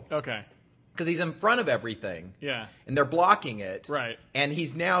let go. Okay. Because he's in front of everything. Yeah. And they're blocking it. Right. And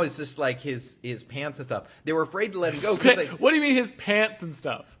it's just like his pants and stuff. They were afraid to let him go. What do you mean his pants and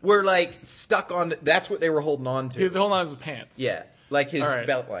stuff? Were like stuck on, that's what they were holding on to. He was holding on to his pants. Yeah. Like his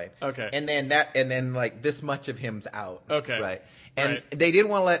belt line. Okay. And then like this much of him's out. Okay. Right. And they didn't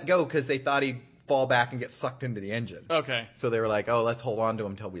want to let go because they thought he'd fall back and get sucked into the engine. Okay. So they were like, oh, let's hold on to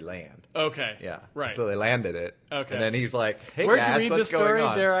him until we land. Okay. Yeah. Right. So they landed it. Okay. And then he's like, hey, Where'd guys, you read what's this story,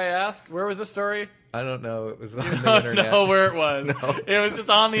 going on? dare I ask? Where was the story? I don't know. It was on I the don't internet. know where it was. No. It was just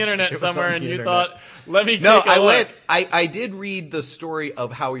on the It internet was somewhere, on and the you internet. thought, let me No, take a look. I did read the story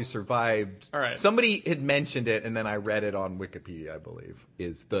of how he survived. All right. Somebody had mentioned it, and then I read it on Wikipedia, I believe.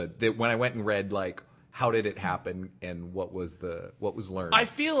 Is the when I went and read, like, how did it happen and what was learned. I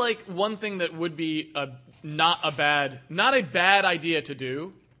feel like one thing that would be not a bad idea to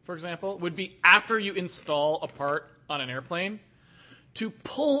do, for example, would be after you install a part on an airplane, to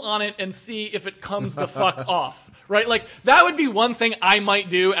pull on it and see if it comes the fuck off, right? Like, that would be one thing I might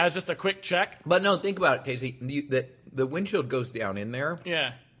do as just a quick check. But no, think about it, Casey. The windshield goes down in there.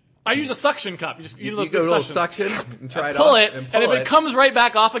 Yeah. I use a suction cup. You You go a little suction and try it pull off it, and and if it comes right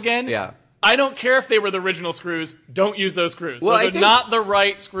back off again, Yeah. I don't care if they were the original screws. Don't use those screws. Well, Those I are think- not the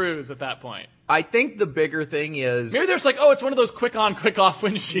right screws at that point. I think the bigger thing is Maybe there's like, oh, it's one of those quick on, quick off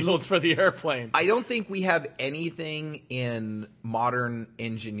windshields for the airplane. I don't think we have anything in modern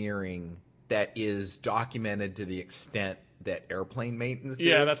engineering that is documented to the extent that airplane maintenance is.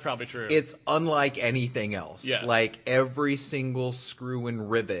 Yeah, that's probably true. It's unlike anything else. Yes. Like every single screw and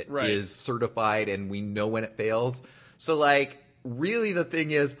rivet Right. is certified and we know when it fails. So like really the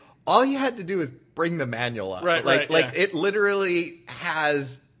thing is all you had to do is bring the manual up. Right, like right, yeah. it literally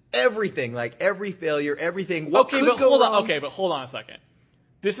has everything, like every failure, everything. What Okay, could but go hold on. wrong? Okay, but hold on a second.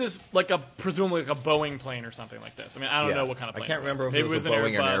 This is like presumably like a Boeing plane or something like this. I mean, I don't Yeah. know what kind of I plane. can't it remember was. if it Maybe was it a was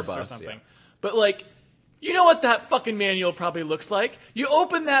Boeing an or an Airbus or Airbus, something. yeah. But like, you know what that fucking manual probably looks like? You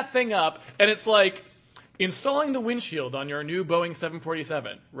open that thing up and it's like installing the windshield on your new Boeing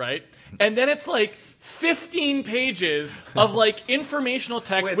 747, right? And then it's like 15 pages of like informational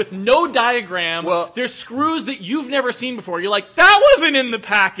text with no diagram. Well- there's screws that you've never seen before. You're like, that wasn't in the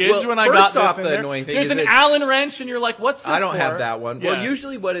package Well, when I got first this off, in the there. annoying thing There's is an it's- Allen wrench, and you're like, what's this I don't for? have that one. Yeah. Well,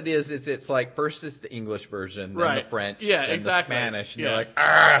 usually what it is it's like first it's the English version, then Right. the French, Yeah, then exactly. the Spanish, and Yeah. you're like,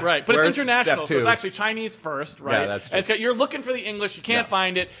 ah, Right, but it's where's international, step so it's two? actually Chinese first, right? Yeah, that's true. And it's got you're looking for the English, you can't Yeah.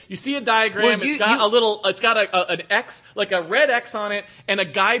 find it. You see a diagram, Well, it's got an X, like a red X on it, and a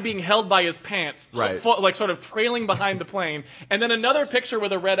guy being held by his pants, Right. like sort of trailing behind the plane, and then another picture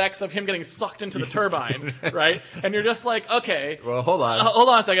with a red X of him getting sucked into the turbine, right? And you're just like, okay. Well, hold on. Hold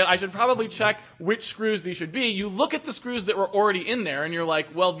on a second. I should probably check which screws these should be. You look at the screws that were already in there, and you're like,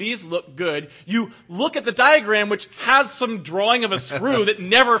 well, these look good. You look at the diagram, which has some drawing of a screw that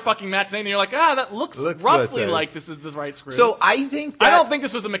never fucking matches anything. You're like, that looks Looks roughly the same. like this is the right screw. So I think I that, don't think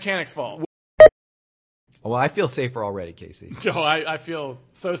this was a mechanic's fault. Well, I feel safer already, Casey. Joe, I feel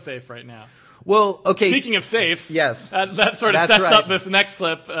so safe right now. Well, okay. Speaking of safes, Yes. that sort of That's sets right. up this next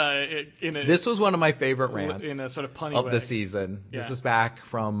clip This was one of my favorite rants in a sort of punny of way. the season. This Yeah. is back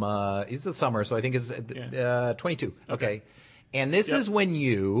from it's the summer, so I think it's 22. Okay. And this is when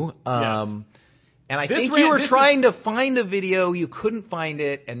you Yes. and I This think rant- you were this trying to find a video, you couldn't find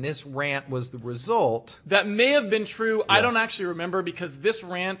it, and this rant was the result. That may have been true. I don't actually remember because this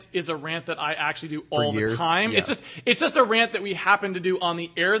rant is a rant that I actually do all the years? time. Yeah. It's just a rant that we happen to do on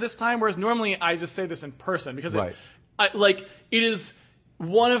the air this time, whereas normally I just say this in person because Right. it is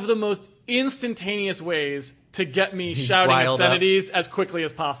one of the most instantaneous ways to get me shouting riled up. obscenities as quickly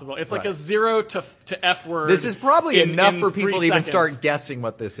as possible. It's like Right. a 0 to F word. This is probably enough in for 3 people to even seconds. start guessing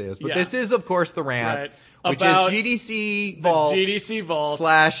what this is. But Yeah. this is, of course, the rant, Right. which About is GDC Vault, GDC Vault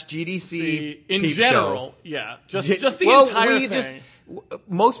 / GDC in Peep general. Show. Yeah, just the Well, entire we thing.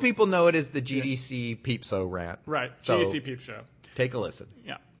 most people know it as the GDC Peep Show rant. Right, So GDC Peep Show. take a listen.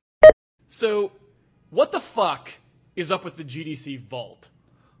 Yeah. So, what the fuck is up with the GDC Vault?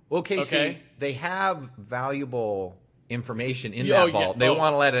 Well, Casey, Okay. they have valuable information in Oh, that vault. yeah. They Oh,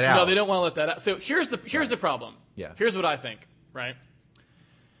 want to let it out. No, they don't want to let that out. So here's the problem. Yeah. Here's what I think, right?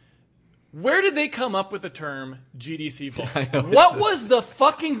 Where did they come up with the term GDC Vault? know, What was the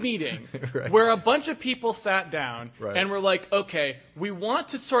fucking meeting Right. where a bunch of people sat down Right. and were like, okay, we want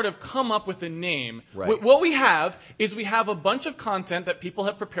to sort of come up with a name. Right. What we have is we have a bunch of content that people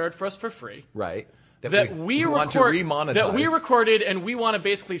have prepared for us for free. Right. That we want record, to remonetize. that we recorded, and we want to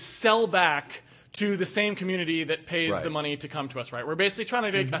basically sell back to the same community that pays Right. the money to come to us. Right? We're basically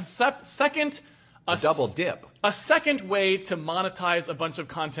trying to make a double dip. a second way to monetize a bunch of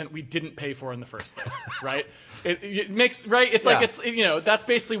content we didn't pay for in the first place. Right? It makes right. It's like Yeah. that's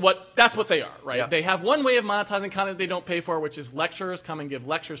basically what they are. Right? Yeah. They have one way of monetizing content they don't pay for, which is lecturers come and give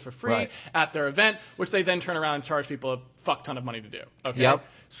lectures for free Right. at their event, which they then turn around and charge people a fuck ton of money to do. Okay. Yep.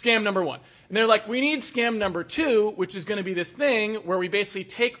 Scam number 1. And they're like, we need scam number 2, which is going to be this thing where we basically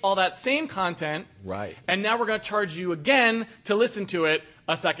take all that same content, Right. and now we're going to charge you again to listen to it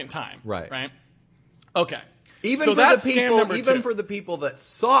a second time. Right. Right? Okay. Even So for that's the scam people, number even two. for the people that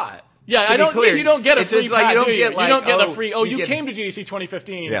saw it. Yeah, to I be don't. clear, You don't get a it's free just like, pass, you don't do you? get You like, don't get a oh, free. You came to GDC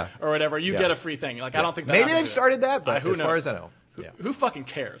 2015 Yeah. or whatever. You Yeah. get a free thing. Like I don't think that Maybe happens they've yet. started that, but Who as far knows? as I know. Yeah. Who fucking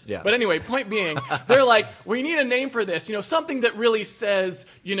cares? Yeah. But anyway, point being, they're like, we need a name for this. Something that really says,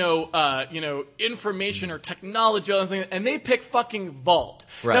 information or technology, or something, and they pick fucking Vault.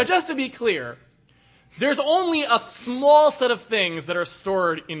 Right. Now, just to be clear, there's only a small set of things that are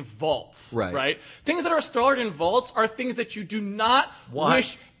stored in vaults. Right. Things that are stored in vaults are things that you do not Want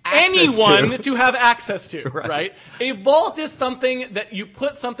wish access anyone to. to have access to, Right. right? A vault is something that you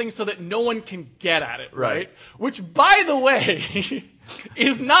put something so that no one can get at it, right? Which, by the way,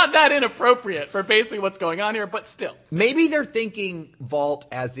 is not that inappropriate for basically what's going on here, but still. Maybe they're thinking vault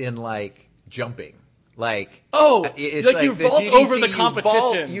as in like jumping. Like, Oh, it's like you the vault GDC, over the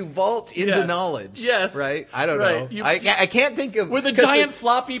competition. You vault into Yes. knowledge. Yes. Right? I don't Right. know. I can't think of... With a 'cause giant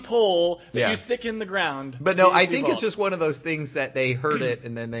floppy pole that Yeah. you stick in the ground. But no, I GDC think vault. it's just one of those things that they heard it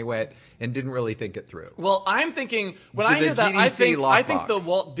and then they went and didn't really think it through. Well, I'm thinking when To I the hear that, GDC I think the lockbox.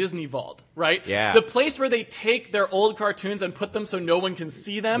 Walt Disney Vault, right? Yeah. The place where they take their old cartoons and put them so no one can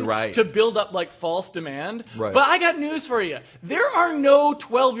see them Right. to build up like false demand. Right. But I got news for you. There are no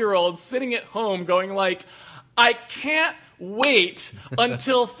 12-year-olds sitting at home going like, I can't wait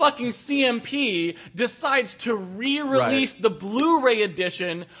until fucking CMP decides to re-release Right. the Blu-ray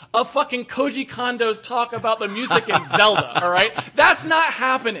edition of fucking Koji Kondo's talk about the music in Zelda, all right? That's not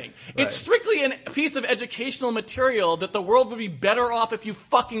happening. Right. It's strictly a piece of educational material that the world would be better off if you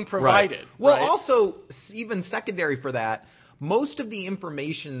fucking provided. Well, right? also, even secondary for that, most of the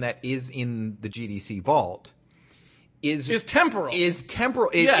information that is in the GDC vault is temporal. Is temporal.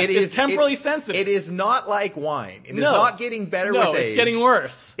 Yes, it's temporally sensitive. It is not like wine. It is No. not getting better No, with age. it's getting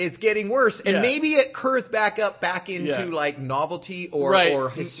worse. It's getting worse. And Yeah. maybe it curves back into Yeah. like novelty or, Right. or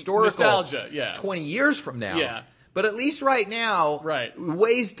historical Nostalgia, yeah. 20 years from now. Yeah. But at least right now, Right.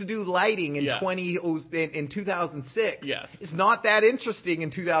 ways to do lighting in Yeah. in 2006 Yes. is not that interesting in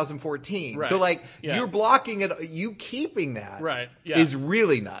 2014. Right. So like Yeah. you're blocking it, you keeping that Right. Yeah. is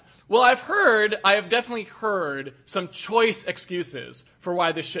really nuts. Well, I have definitely heard some choice excuses for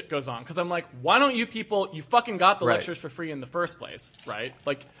why this shit goes on. Because I'm like, why don't you people, you fucking got the Right. lectures for free in the first place, right?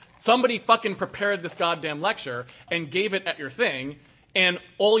 Like, somebody fucking prepared this goddamn lecture and gave it at your thing, and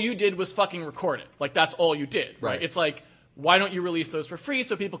all you did was fucking record it. Like, that's all you did, right? Right. It's like, why don't you release those for free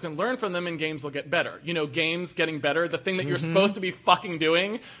so people can learn from them and games will get better? Games getting better, the thing that you're supposed to be fucking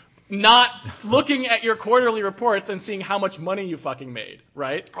doing, not looking at your quarterly reports and seeing how much money you fucking made,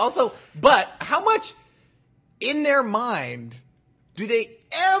 right? Also, But how much in their mind do they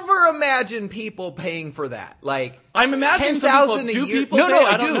ever imagine people paying for that? Like, I'm imagining some 10,000 people- a do year? people No, say? no, I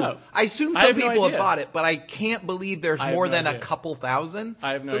I don't do. know. I assume I some have no people have idea. bought it, but I can't believe there's I have more no than a idea. couple thousand.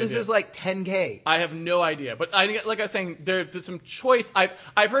 I have no So this idea. is like 10K. I have no idea, but like I was saying, there's some choice.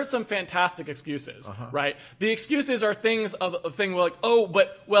 I've heard some fantastic excuses, right? The excuses are things of a thing like,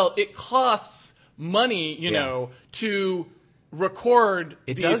 it costs money, to record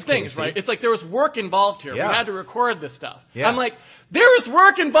It these does, things, Casey. right? It's like there was work involved here. Yeah. We had to record this stuff. Yeah. I'm like, there was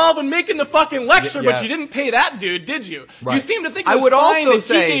work involved in making the fucking lecture, Yeah. but you didn't pay that dude, did you? You Right. seem to think I it was would fine also that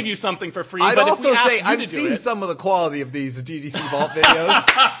say- he gave you something for free. I'd but also if we asked say you I've to do seen it, some of the quality of these GDC Vault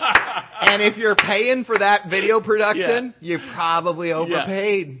videos. And if you're paying for that video production, you probably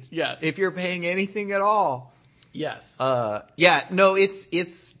overpaid. Yes. If you're paying anything at all. yes.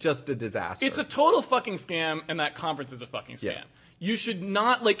 It's just a disaster. It's a total fucking scam, and that conference is a fucking scam. Yeah. You should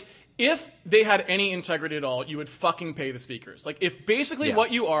not, if they had any integrity at all, you would fucking pay the speakers. If basically Yeah.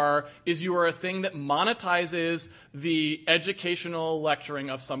 what you are a thing that monetizes the educational lecturing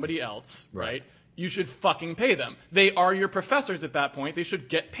of somebody else, right? You should fucking pay them. They are your professors at that point. They should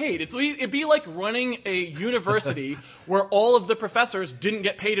get paid. It'd be like running a university where all of the professors didn't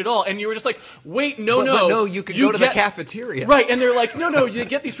get paid at all, and you were just like, wait, But no, you could go to the cafeteria. Right, and they're like, no, you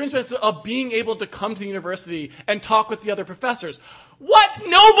get these fringe benefits of being able to come to the university and talk with the other professors. What?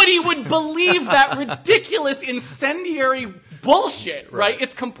 Nobody would believe that ridiculous, incendiary bullshit, right?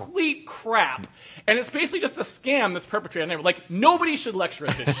 It's complete crap. And it's basically just a scam that's perpetrated on everyone. Nobody should lecture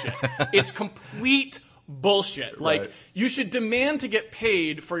at this shit. It's complete bullshit. Right. You should demand to get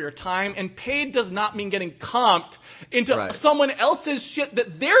paid for your time, and paid does not mean getting comped into Right. someone else's shit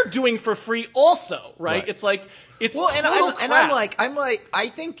that they're doing for free also, right? Right. It's like, it's Well, total crap. I'm like, I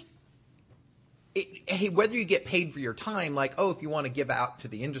think, hey, whether you get paid for your time, if you want to give out to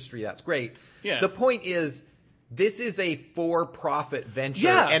the industry, that's great. Yeah. The point is, this is a for-profit venture.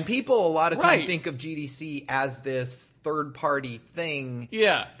 Yeah. And people a lot of time Right. think of GDC as this third-party thing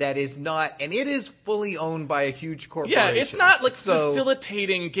Yeah. that is not, and it is fully owned by a huge corporation. Yeah, it's not like So-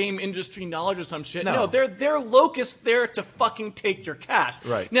 facilitating game industry knowledge or some shit. No. No, they're locusts there to fucking take your cash.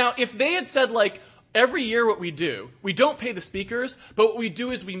 Right. Now, if they had said like, every year what we do, we don't pay the speakers, but what we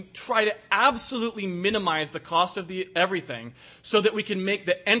do is we try to absolutely minimize the cost of the everything so that we can make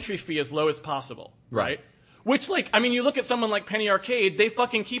the entry fee as low as possible. Right. Which, like, I mean, you look at someone like Penny Arcade, they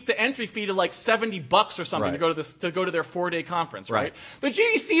fucking keep the entry fee to like $70 or something Right. to go to their 4-day conference, right? Right. The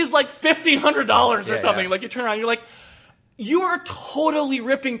GDC is like $1,500 or Yeah, something. yeah. Like, you turn around, you're like, you are totally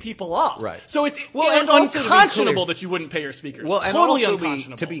ripping people off. Right. So it's Well, and also to be unconscionable clear- that you wouldn't pay your speakers. Well, and totally also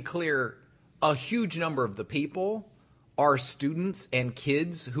unconscionable. to be clear, a huge number of the people are students and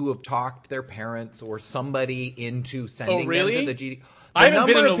kids who have talked their parents or somebody into sending really? them to the GD. I haven't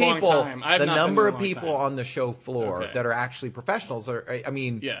been in a long time. I have the not been number in a of long people time. on the show floor Okay. that are actually professionals are. I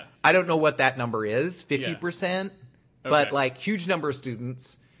mean, Yeah. I don't know what that number is, 50%, but Okay. like huge number of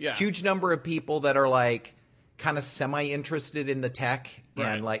students, Yeah. huge number of people that are like kind of semi-interested in the tech Right.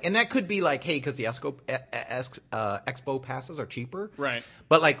 and like, and that could be like, hey, because the Expo passes are cheaper, Right.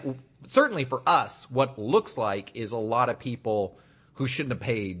 But like, certainly for us, what looks like is a lot of people who shouldn't have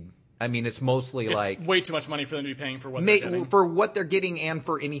paid. I mean, it's mostly It's like way too much money for them to be paying for what they're getting. for what they're getting and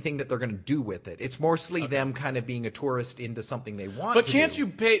for anything that they're going to do with it. It's mostly them kind of being a tourist into something they want. But to can't do. you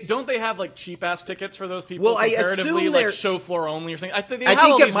pay? Don't they have like cheap ass tickets for those people? Well, I comparatively, assume like they're- show floor only or something. I think, I have all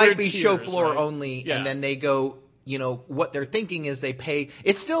think it these might weird be show tiers, floor right? only, Yeah. and then they go. You know what they're thinking is they pay.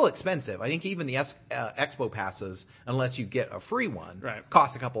 It's still expensive. I think even the Expo passes, unless you get a free one, Right.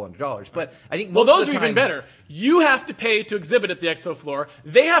 costs a couple $100s. But I think Well, most those of the are even time- better. You have to pay to exhibit at the expo floor.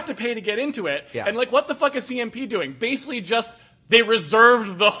 They have to pay to get into it. Yeah. And like, what the fuck is CMP doing? Basically, just they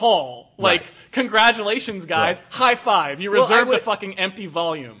reserved the hall. Like, Right. congratulations, guys. Right. High five. You Well, I reserved would- the fucking empty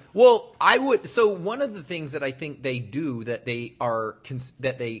volume. Well, I would. So one of the things that I think they do that they are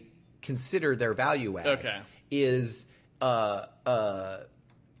that they consider their value add Okay. is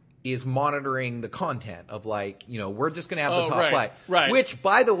monitoring the content of like, you know, we're just going to have the Oh, top right, flight, right. which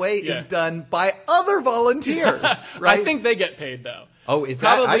by the way Yeah. is done by other volunteers, right? I think they get paid though. Oh, is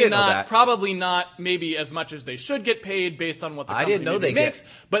that? I didn't know that. Probably not. Maybe as much as they should get paid based on what the I company didn't know maybe they makes. get-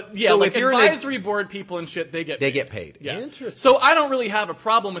 But yeah, So like if you're in a- advisory board people and shit, they get paid. Yeah. Interesting. So I don't really have a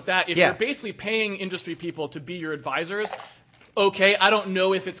problem with that. If Yeah. you're basically paying industry people to be your advisors, okay, I don't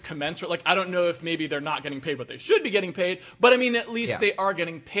know if it's commensurate. Like, I don't know if maybe they're not getting paid what they should be getting paid, but I mean, at least Yeah. they are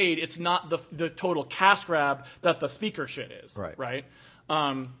getting paid. It's not the total cash grab that the speaker shit is. Right. Right?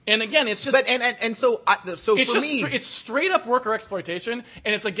 And again, it's just. But and so so It's for just me, it's straight up worker exploitation,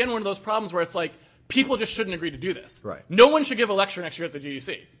 and it's again one of those problems where it's like people just shouldn't agree to do this. Right. No one should give a lecture next year at the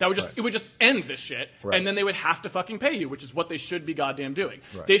GDC. That would just Right. it would just end this shit, Right. and then they would have to fucking pay you, which is what they should be goddamn doing.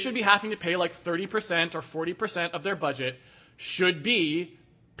 Right. They should be having to pay like 30% or 40% of their budget should be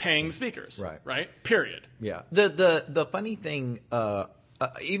paying the speakers. Right. Right. Period. yeah. The funny thing,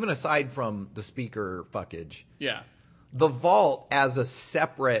 even aside from the speaker fuckage, Yeah. the vault as a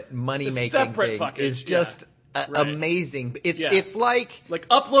separate money making separate thing fuckage, is yeah. just Right. amazing. Yeah. It's like. Like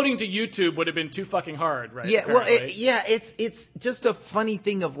uploading to YouTube would have been too fucking hard, right? Yeah, well, Apparently. it's just a funny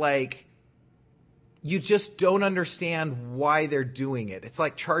thing of like, you just don't understand why they're doing it. It's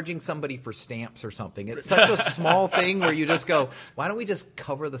like charging somebody for stamps or something. It's such a small thing where you just go, why don't we just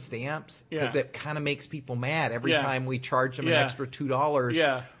cover the stamps? Because Yeah. it kind of makes people mad every Yeah. time we charge them an Yeah. extra $2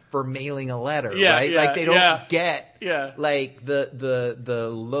 Yeah. for mailing a letter, Yeah, right? yeah, Like they don't yeah. get Yeah. like the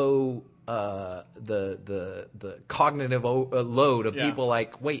low the cognitive load of Yeah. people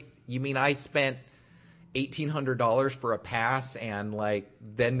like, wait, you mean I spent $1,800 for a pass and like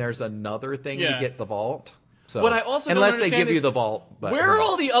then there's another thing Yeah. to get the vault? So What I also don't unless they understand give you is the vault, but where are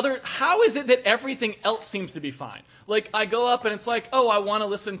all the other? How is it that everything else seems to be fine? Like I go up and it's like, oh, I want to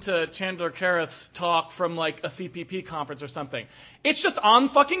listen to Chandler Carruth's talk from like a CPP conference or something. It's just on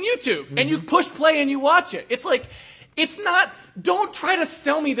fucking YouTube, and you push play and you watch it. It's like. It's not, don't try to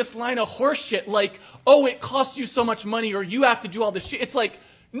sell me this line of horse shit like, oh, it costs you so much money or you have to do all this shit. It's like,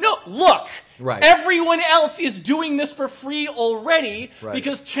 no, look, Right. everyone else is doing this for free already Right.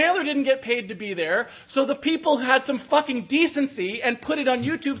 because Chandler didn't get paid to be there. So the people had some fucking decency and put it on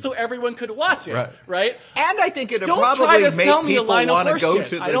YouTube so everyone could watch it. Right. Right? And I think it'd Don't try probably to sell make me a people line of want to horse go shit.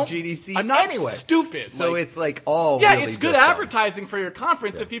 to I the don't- GDC I'm not anyway. stupid. So Like- it's like all Yeah, really it's good just done. advertising for your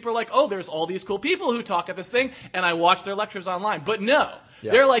conference if people are like, oh, there's all these cool people who talk at this thing, and I watch their lectures online. But no.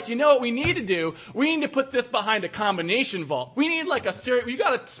 Yeah. They're like, you know what we need to do? We need to put this behind a combination vault. We need like a series. You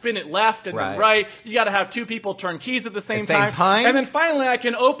got to spin it left and then right. You got to have two people turn keys at the same same time. And then finally I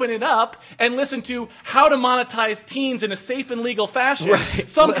can open it up and listen to how to monetize teens in a safe and legal fashion. Right.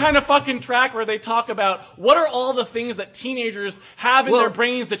 Some kind of fucking track where they talk about what are all the things that teenagers have in their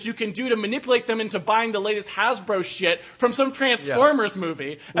brains that you can do to manipulate them into buying the latest Hasbro shit from some Transformers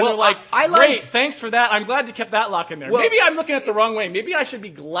movie. And they're like, great, thanks for that. I'm glad you kept that lock in there. Maybe I'm looking at the wrong way. Maybe I should be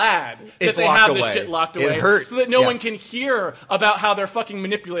glad that they have this shit locked away. It hurts. So that no one can hear about how they're fucking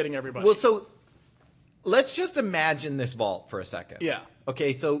manipulating everybody. Well, so let's just imagine this vault for a second. Yeah.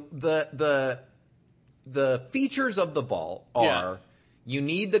 Okay, so the features of the vault are you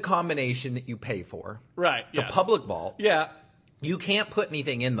need the combination that you pay for. Right. It's a public vault. Yeah. You can't put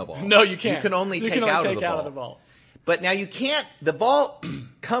anything in the vault. No, you can't. You can only take out of the vault. But now you can't. The vault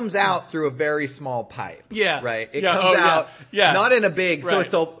comes out through a very small pipe. Yeah. Right. It comes out. Yeah. Not in a big. Right.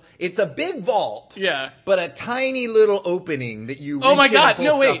 So it's a big vault. Yeah. But a tiny little opening that you. Oh my reach in God! and pull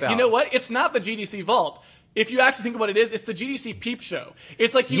No, wait. stuff out. You know what? It's not the GDC vault. If you actually think of what it is, it's the GDC Peep Show.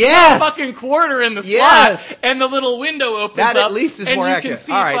 It's like you put a fucking quarter in the slot, and the little window opens up. That at least is and more you accurate. Can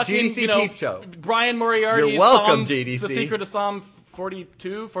see all right, fucking, GDC Peep Show. Brian Moriarty's You're welcome, Psalms, GDC. The Secret of Psalm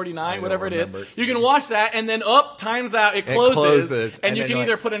 42, 49, don't whatever it is. remember. You can watch that, and then time's out, it closes and you can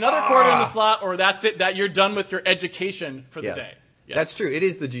either put another quarter in the slot, or that's it, that you're done with your education for the day. Yeah. That's true. It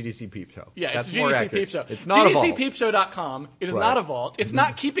is the GDC Peep Show. Yeah, That's it's the GDC Peep Show. It's not a vault. GDCpeepshow.com. It is not a vault. It's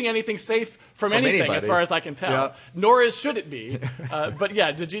not keeping anything safe from anything, anybody. as far as I can tell. Nor should it be. But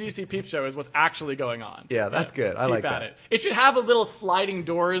yeah, the GDC Peep Show is what's actually going on. Yeah, that's good. I like that. It should have a little sliding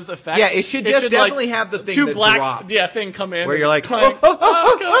doors effect. Yeah, it should definitely have the thing two that black, drops. thing come in. Where you're like, I'm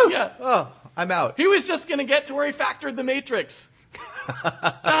out. He was just going to get to where he factored the Matrix.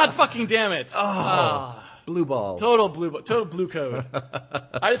 God fucking damn it. Blue balls. Total blue code.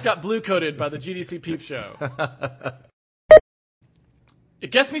 I just got blue coded by the GDC Peep Show. It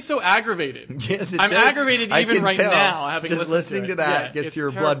gets me so aggravated. Yes, I'm aggravated even right now, having just listening to that gets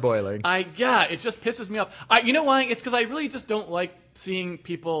your blood boiling. It just pisses me off. You know why? It's because I really just don't like seeing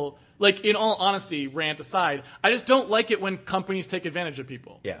people, like, in all honesty, rant aside, I just don't like it when companies take advantage of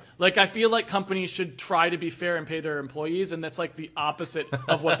people. Yeah. Like, I feel like companies should try to be fair and pay their employees, and that's like the opposite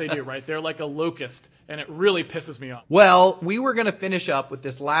of what they do, right? They're like a locust, and it really pisses me off. Well, we were going to finish up with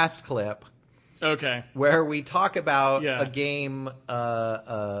this last clip. Okay. Where we talk about a game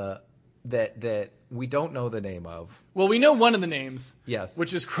that we don't know the name of. Well, we know one of the names. Yes.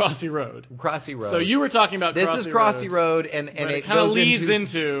 Which is Crossy Road. Crossy Road. So you were talking about this Crossy is Crossy Road, and it kind of goes leads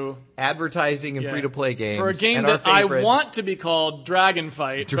into advertising and free-to-play games. For a game that I want to be called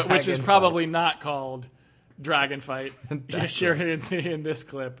Dragonfight, but which is probably not called Dragonfight here in this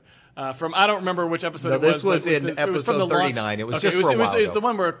clip. From I don't remember which episode it was. This was in episode 39. It was just for a while. It was the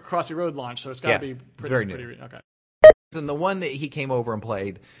one where Crossy Road launched, so it's got to be very new. Okay. And the one that he came over and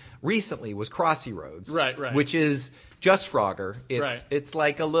played recently was Crossy Roads, right. Which is just Frogger. It's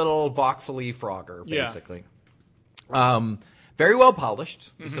like a little voxely Frogger, basically. Very well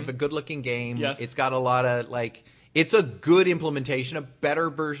polished. It's a good looking game. Yes. It's got a lot of it's a good implementation, a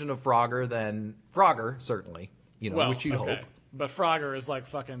better version of Frogger than Frogger, certainly. Which you'd hope. But Frogger is like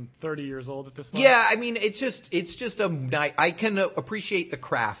fucking 30 years old at this point. Yeah, I mean, it's just I can appreciate the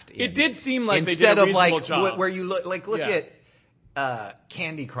craft. It did seem like they did a reasonable job. Where you look at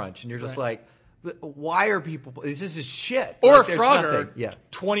Candy Crunch and you're just like, why are people? This is shit. Or Frogger,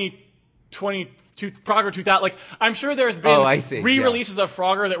 2022 Frogger 2000. Like, I'm sure there's been re-releases of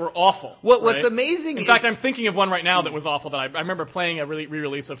Frogger that were awful. What's amazing? In fact, I'm thinking of one right now that was awful. That I remember playing a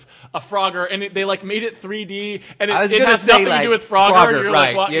re-release of a Frogger, and they made it 3D, and it has nothing to do with Frogger. You're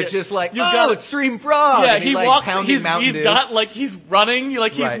right? Like, it's just like Extreme Frog. Yeah, and he walks. He's running.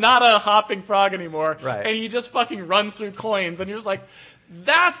 He's not a hopping frog anymore. Right. And he just fucking runs through coins, and you're just like,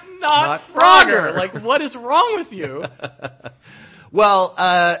 that's not Frogger. Like, what is wrong with you? Well,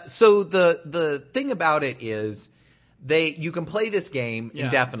 so the thing about it is you can play this game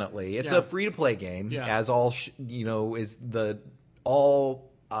indefinitely. It's a free to play game, as all is all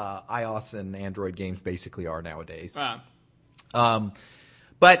iOS and Android games basically are nowadays. But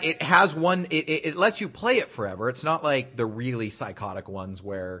it has it lets you play it forever. It's not like the really psychotic ones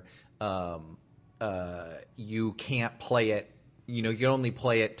where you can't play it. You can only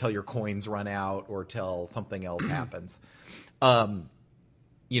play it till your coins run out or till something else happens. It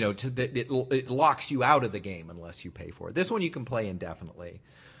locks you out of the game unless you pay for it. This one you can play indefinitely.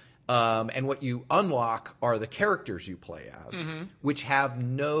 And what you unlock are the characters you play as, which have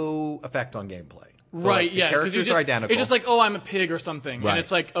no effect on gameplay. So the characters are identical. It's just like, I'm a pig or something. Right. And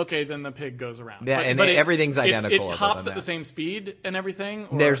it's like, okay, then the pig goes around. Yeah, but everything's identical. It hops at the same speed and everything?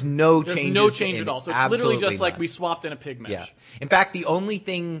 There's no change at all. So it's literally just like we swapped in a pig mesh. Yeah. In fact, the only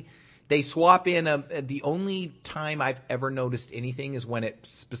thing They swap in the only time I've ever noticed anything is when it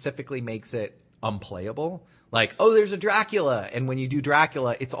specifically makes it unplayable. Like, oh, there's a Dracula, and when you do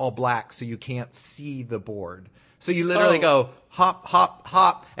Dracula, it's all black, so you can't see the board. So you literally go hop, hop,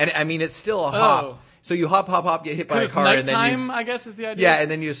 hop, and I mean it's still a hop. So you hop, hop, hop, get hit by a car, and then nighttime, I guess, is the idea. Yeah,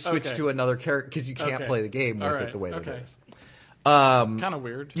 and then you switch to another character because you can't play the game with it the way that it is. Kind of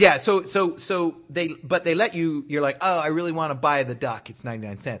weird. Yeah, so they let you. You're like, oh, I really want to buy the duck. It's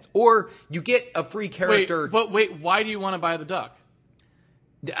 99 cents, or you get a free character. Wait, why do you want to buy the duck?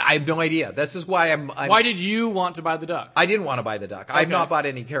 I have no idea. This is why I'm why did you want to buy the duck? I didn't want to buy the duck. I've not bought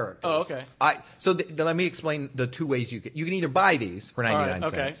any characters. Oh, okay. Let me explain the two ways you can either buy these for 99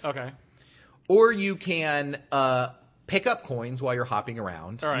 cents. Okay. Or you can pick up coins while you're hopping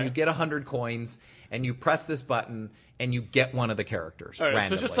around. All right. You get 100 coins, and you press this button, and you get one of the characters. All right, randomly.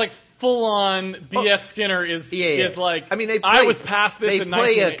 so it's just like full on B.F. Skinner is like. I mean, I was past this. They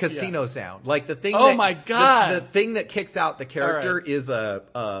play a casino sound, like the thing. Oh my god! The thing that kicks out the character is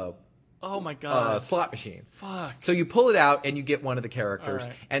a. Oh my god! Slot machine. Fuck. So you pull it out and you get one of the characters,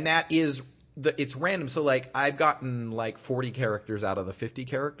 and that is it's random. So like I've gotten like 40 characters out of the 50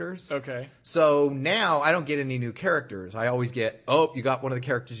 characters. Okay. So now I don't get any new characters. I always get you got one of the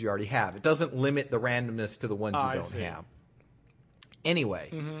characters you already have. It doesn't limit the randomness to the ones you don't have. Anyway,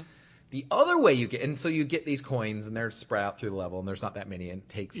 the other way you get, and so you get these coins and they're spread out through the level, and there's not that many, and it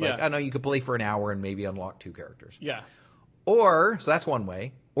takes like I don't know, you could play for an hour and maybe unlock 2 characters. Yeah. Or so that's one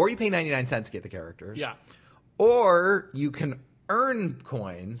way. Or you pay 99 cents to get the characters. Yeah. Or you can earn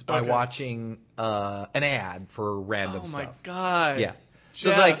coins by watching an ad for random stuff. Oh my god. Yeah.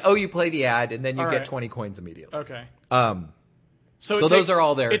 So like, you play the ad and then you get 20 coins immediately. Okay. So those are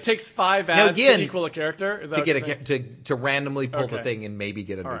all there. It takes 5 ads to equal a character. Is that to randomly pull the thing and maybe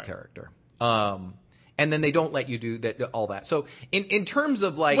get a new character. And then they don't let you do that all that. So in terms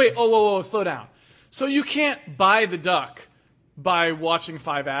of like, wait, whoa, slow down. So you can't buy the duck by watching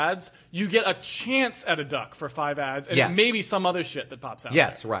 5 ads. You get a chance at a duck for 5 ads, and maybe some other shit that pops out.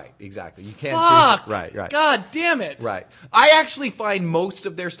 Yes, right, exactly. You can't. Fuck. Right. God damn it. Right. I actually find most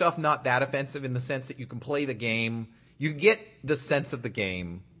of their stuff not that offensive in the sense that you can play the game. You get the sense of the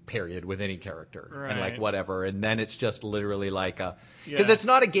game, period, with any character and like whatever, and then it's just literally like because it's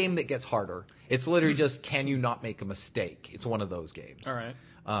not a game that gets harder. It's literally just can you not make a mistake. It's one of those games. All right.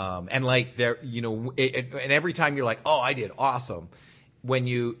 And like there, and every time you're like, oh, I did awesome.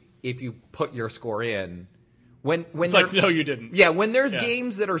 If you put your score in, when it's like, no, you didn't. Yeah, when there's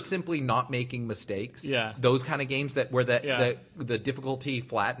games that are simply not making mistakes. Yeah. Those kind of games where the difficulty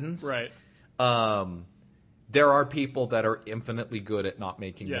flattens. Right. There are people that are infinitely good at not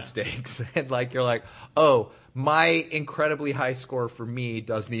making mistakes. And like you're like, oh, my incredibly high score for me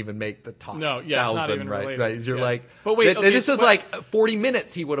doesn't even make the top 1,000, it's not even related. Right? You're like, but wait, this is like 40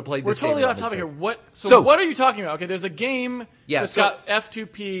 minutes he would have played this game. We're totally off topic here. So what are you talking about? Okay, there's a game that's got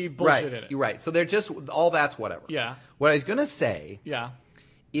F2P bullshit in it. You're right. So they're just, all that's whatever. Yeah. What I was going to say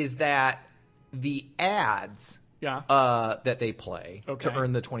is that the ads that they play to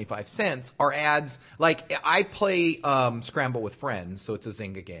earn the 25 cents are ads. Like I play Scramble with Friends, so it's a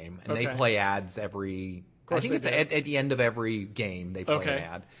Zynga game, and they play ads every. I think it's at the end of every game they play an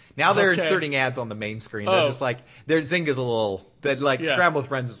ad. Now they're inserting ads on the main screen. They're just like Zynga's a little Scramble with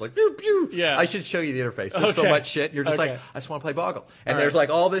Friends is like pew pew. Yeah. I should show you the interface. There's so much shit. You're just like, I just want to play Boggle. And there's like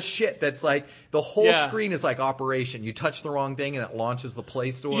all this shit that's like the whole screen is like operation. You touch the wrong thing and it launches the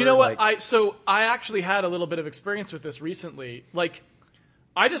Play Store. You know what? I actually had a little bit of experience with this recently. Like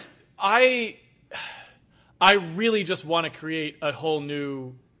I really just want to create a whole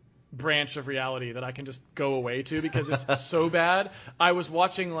new branch of reality that I can just go away to because it's so bad. I was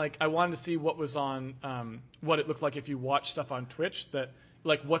watching, I wanted to see what was on, what it looked like if you watch stuff on Twitch that,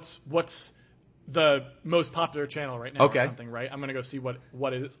 like, what's the most popular channel right now or something, right? I'm going to go see what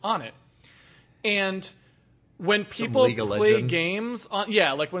it is on it. And when people play games on,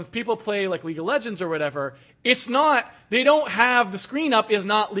 when people play, like, League of Legends or whatever, it's not, they don't have, the screen up is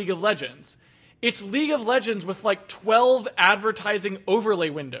not League of Legends. It's League of Legends with like 12 advertising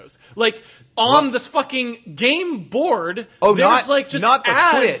overlay windows. Like on this fucking game board, there's like just not the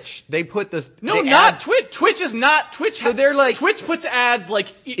ads. Twitch. They put this. No, not ads. Twitch. Twitch is not Twitch. So they're like Twitch puts ads like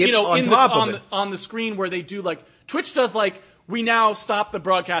on the screen where they do like Twitch does like we now stop the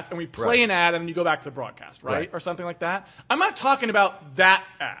broadcast and we play an ad and then you go back to the broadcast, right? Or something like that. I'm not talking about that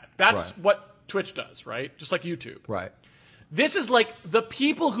ad. That's what Twitch does, right? Just like YouTube. Right. This is like the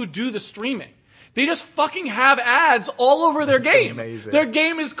people who do the streaming. They just fucking have ads all over their game. Amazing. Their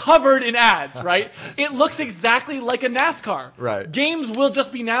game is covered in ads, right? It looks exactly like a NASCAR. Right. Games will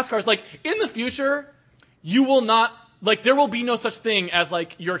just be NASCARs. Like, in the future, you will not like there will be no such thing as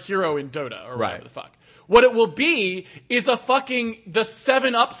like your hero in Dota or whatever Right. the fuck. What it will be is the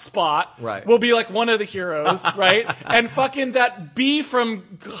 7-Up spot Right. will be like one of the heroes, right? And fucking that bee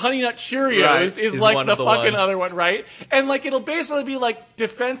from Honey Nut Cheerios Right. is Is like one the of the fucking ones. other one, right? And like it'll basically be like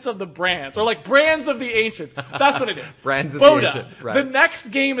Defense of the Brands or like Brands of the Ancients. That's what it is. Brands of the Boda. Ancient, right. The next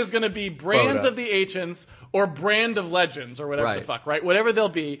game is going to be Brands Boda. of the Ancients or Brand of Legends or whatever the Right. fuck, right? Whatever they'll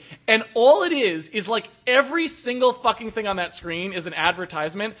be. And all it is like every single fucking thing on that screen is an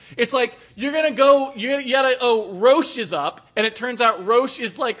advertisement. It's like you're going to go, you gotta, Roche is up, and it turns out Roche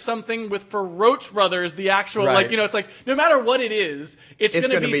is like something for Roach Brothers, the actual, Right. like, it's like no matter what it is, it's going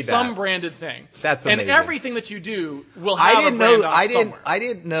to gonna be be some that. branded thing. That's and amazing. everything that you do will have I didn't a brand know. on somewhere. I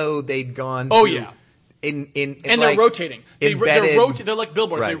didn't know they'd gone. Oh, to, yeah. And And they're rotating. They're like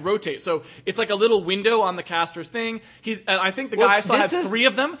billboards. They Right. rotate. So it's like a little window on the caster's thing. And I think the Well, guy I saw had this is- 3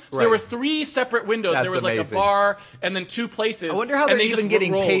 of them. So Right. there were 3 separate windows. That's there was like amazing. a bar and then 2 places. I wonder how and they're they even just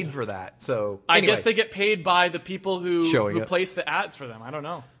getting rolled. paid for that. So I anyway. guess they get paid by the people who Showing it. place the ads for them. I don't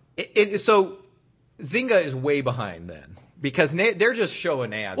know. So Zynga is way behind then because they're just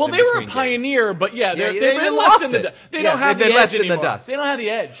showing ads. Well, in they were a between games. pioneer, but yeah, Yeah, they've they been lost left in the it. dust. They Yeah, don't have they've the been edge left in the anymore. dust. They don't have the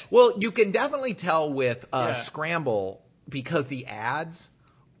edge. Well, you can definitely tell with Yeah. Scramble because the ads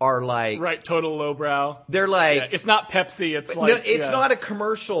are like Right, total lowbrow. they're like Yeah, it's not Pepsi. It's like no, it's yeah. not a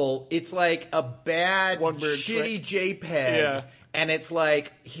commercial. It's like a bad, One weird shitty JPEG. Yeah. And it's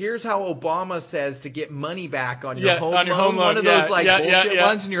like, here's how Obama says to get money back on your Yeah, home on your loan. home One loan. of those Yeah, like yeah, bullshit yeah.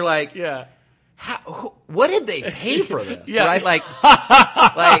 ones, and you're like, Yeah. what did they pay for this? Yeah. Right? Like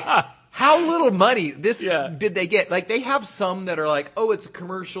how little money Yeah. did they get? Like they have some that are like, oh, it's a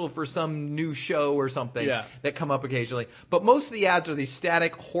commercial for some new show or something Yeah. that come up occasionally. But most of the ads are these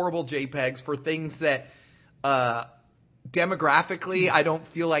static, horrible JPEGs for things that demographically I don't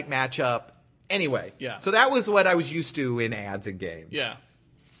feel like match up. Anyway, Yeah. so that was what I was used to in ads and games. Yeah.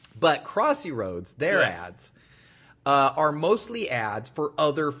 But Crossy Roads, their Yes. ads are mostly ads for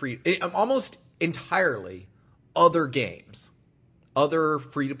other almost entirely other games, other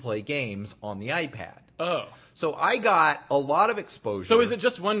free-to-play games on the iPad. Oh. So I got a lot of exposure. So is it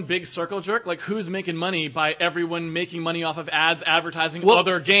just one big circle jerk? Like who's making money by everyone making money off of ads advertising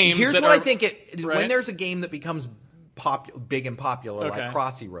other games? Here's that what are, I think right? when there's a game that becomes big and popular, Okay. like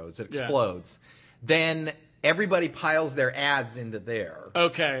Crossy Roads, it Yeah. explodes, then everybody piles their ads into there.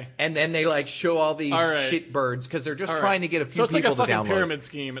 Okay. And then they like show all these All right. shit birds because they're just All right. trying to get a few so it's people like a to fucking download. pyramid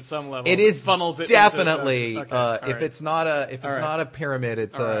scheme at some level. It is funnels it definitely into, all if right. it's not a All right. not a pyramid,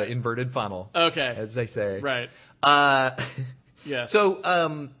 it's All a right. inverted funnel. Okay. as they say. Right. Yeah.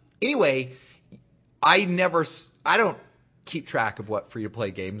 So anyway, I don't keep track of what free to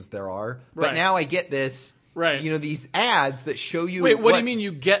play games there are, but Right. now I get this. Right. These ads that show you. Wait, what do you mean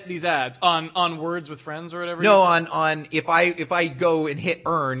you get these ads on Words with Friends or whatever? No, on if I go and hit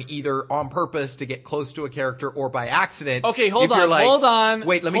earn either on purpose to get close to a character or by accident. Okay, hold if you're on, like, hold on,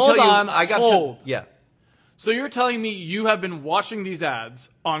 Wait, let me hold tell you. on, I got hold. to. Yeah. So you're telling me you have been watching these ads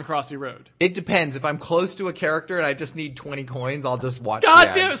on Crossy Road? It depends. If I'm close to a character and I just need 20 coins, I'll just watch. God the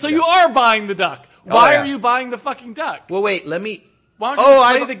ad. damn it! So Yeah. you are buying the duck. Why yeah. are you buying the fucking duck? Well, wait. Let me. Why don't you just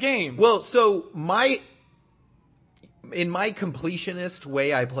play I've- the game? Well, so in my completionist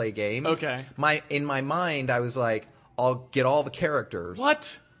way I play games. Okay. In my mind, I was like, I'll get all the characters.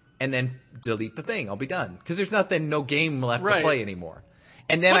 What? And then delete the thing. I'll be done because there's no game left Right. to play anymore.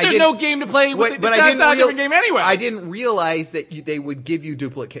 And then But I there's didn't, no game to play with. Wait, but it's I that didn't bad different game anyway. I didn't realize that they would give you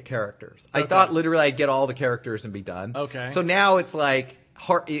duplicate characters. I Okay. thought literally I'd get all the characters and be done. Okay. So now it's like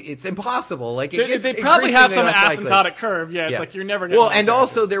it's impossible. Like They probably have some increasingly less likely. asymptotic curve. Yeah, it's Yeah. like you're never going Well, and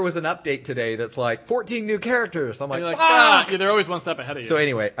also there was an update today that's like 14 new characters. I'm like, you're like, fuck! yeah, they're always one step ahead of you. So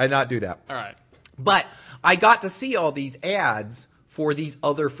anyway, I not do that. All right. But I got to see all these ads for these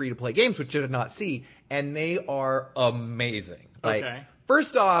other free-to-play games, which I did not see, and they are amazing. Like, Okay.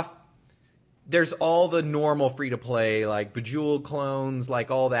 first off, there's all the normal free-to-play, like Bejeweled clones,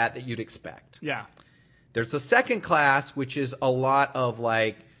 like all that you'd expect. Yeah. There's the second class, which is a lot of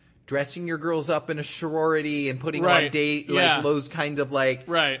like dressing your girls up in a sorority and putting on Right. date, Yeah. like those kinds of like,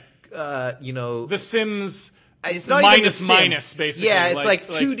 Right. The Sims. it's not even the minus Sim. minus, basically. Yeah, it's like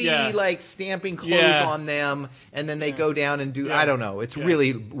 2D, yeah. like stamping clothes Yeah. on them, and then they go down and do. Yeah. I don't know. It's Yeah.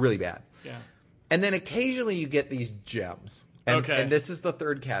 really, really bad. Yeah. And then occasionally you get these gems, and, Okay. and this is the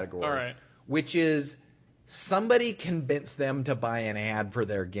third category, All right. which is somebody convinced them to buy an ad for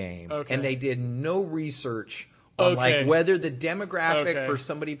their game, Okay. and they did no research on Okay. like whether the demographic Okay. for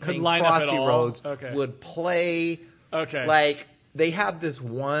somebody Could playing line up at Crossy all. Roads Okay. would play. Okay. Like they have this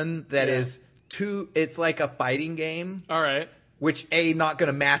one that Yeah. is it's like a fighting game. All right. which not going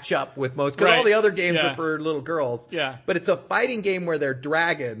to match up with most, because Right. all the other games Yeah. are for little girls. Yeah. But it's a fighting game where they're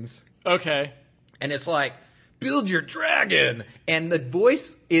dragons, Okay. and it's like, build your dragon, and the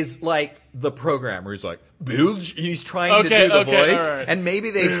voice is like the programmer. He's like, he's trying to do the voice, all right. and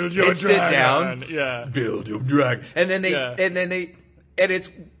maybe they've Build your pitched it down. dragon. Yeah. Build your dragon, and then it's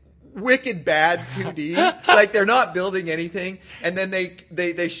wicked bad 2D. Like, they're not building anything, and then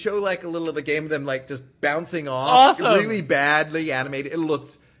they show like a little of the game of them like just bouncing off. Awesome. Really badly animated. It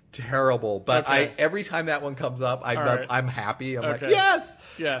looks terrible, but Okay. every time that one comes up, right. I'm happy. I'm like, Okay. yes.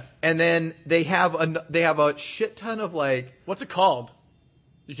 Yes. And then they have a shit ton of like, What's it called?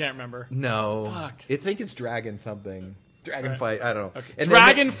 You can't remember. no, Fuck. I think it's Dragon something. Dragon Right. Fight. I don't know. Okay. And then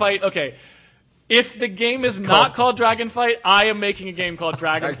Dragon Fight. Okay. If the game is not called Dragon Fight, I am making a game called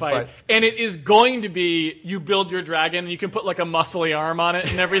Dragon Dragon Fight. Fight. And it is going to be, you build your dragon, and you can put like a muscly arm on it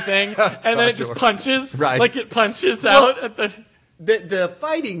and everything, and then it just punches. Right. Like it punches out at the... The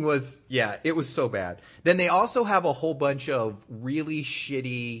fighting was, it was so bad. Then they also have a whole bunch of really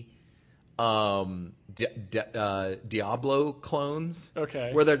shitty Diablo clones.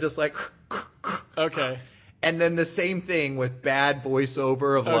 Okay. Where they're just like, Okay. and then the same thing with bad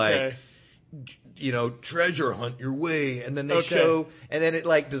voiceover of Okay. like, treasure hunt your way, and then they Okay. show, and then it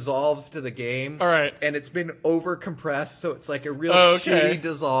like dissolves to the game. All right. And it's been over compressed, so it's like a real Okay. shitty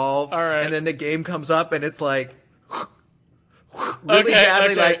dissolve. All right. And then the game comes up, and it's like really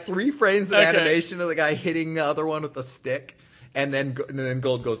badly, okay. like 3 frames of Okay. animation of the guy hitting the other one with a stick, and then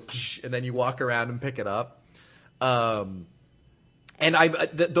gold goes, psh, and then you walk around and pick it up. And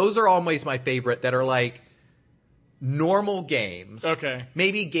those are always my favorite, that are like normal games. Okay.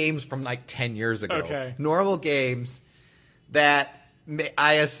 Maybe games from like 10 years ago. Okay. Normal games that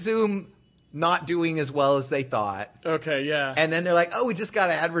I assume not doing as well as they thought. Okay, yeah. And then they're like, oh, we just got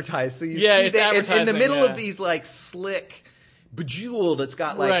to advertise. So you Yeah, see it's that in the advertising, middle yeah. of these like slick, Bejeweled, it's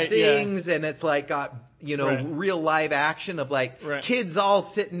got like Right, yeah. things, and it's like got, Right. real live action of like Right. kids all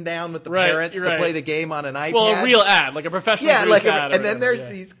sitting down with the Right, parents to right. play the game on an iPad. Well, a real ad, like a professional Yeah, like, ad. or and then whatever, there's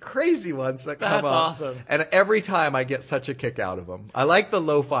yeah. these crazy ones that come That's up. awesome. And every time I get such a kick out of them. I like the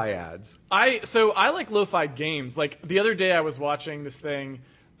lo-fi ads. I like lo-fi games. Like the other day, I was watching this thing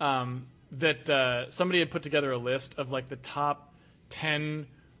that somebody had put together a list of like the top 10,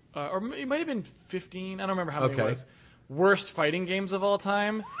 or it might have been 15. I don't remember how many Okay. it was. Worst fighting games of all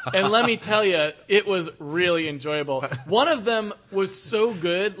time. And let me tell you, it was really enjoyable. One of them was so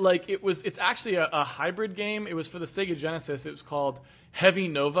good, like it's actually a hybrid game. It was for the Sega Genesis. It was called Heavy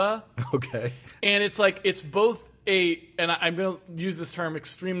Nova. Okay. And it's both and I'm going to use this term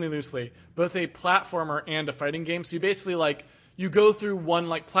extremely loosely, both a platformer and a fighting game. So you basically you go through one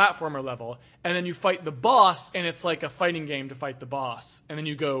like platformer level, and then you fight the boss, and it's like a fighting game to fight the boss. And then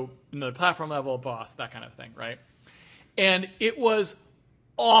you go another platform level, boss, that kind of thing, right? And it was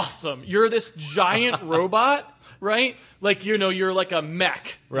awesome. You're this giant robot, right? Like, you're like a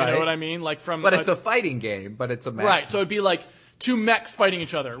mech. Right. You know what I mean? Like But it's a fighting game, but it's a match. Right, so it'd be like 2 mechs fighting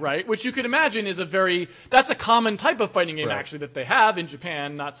each other, right? Which you could imagine is that's a common type of fighting game, Right. actually, that they have in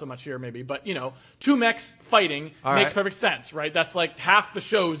Japan, not so much here maybe, but 2 mechs fighting All makes right. perfect sense, right? That's like half the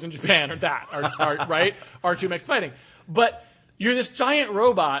shows in Japan are right, are 2 mechs fighting. But you're this giant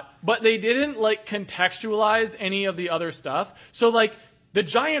robot, but they didn't contextualize any of the other stuff. So the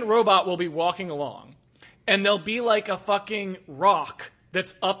giant robot will be walking along, and there'll be like a fucking rock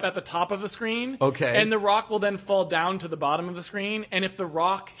that's up at the top of the screen. Okay. And the rock will then fall down to the bottom of the screen, and if the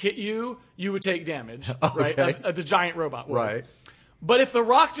rock hit you, you would take damage, right? Okay. The giant robot would. Right. But if the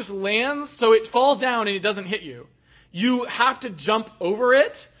rock just lands, so it falls down and it doesn't hit you, you have to jump over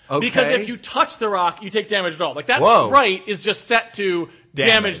it. Okay. Because if you touch the rock, you take damage at all. Like that Whoa. sprite is just set to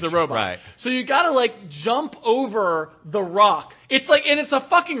damage the robot. Right. So you gotta jump over the rock. It's and it's a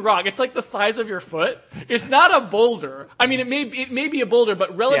fucking rock. It's like the size of your foot. It's not a boulder. I mean, it may be a boulder,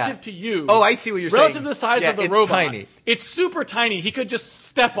 but relative Yeah. to you. Oh, I see what you're relative saying. to the size Yeah, of the it's robot. tiny. It's super tiny. He could just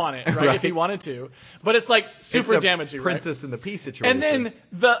step on it, right, Right. if he wanted to. But it's super It's a damaging, right? Princess and the Pea situation. And then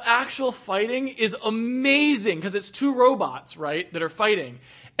the actual fighting is amazing because it's 2 robots, right, that are fighting.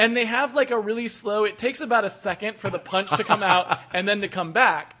 And they have a really slow, it takes about a second for the punch to come out and then to come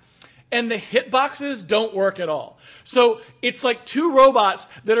back. And the hitboxes don't work at all. So it's 2 robots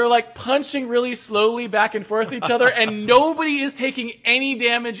that are punching really slowly back and forth at each other, and nobody is taking any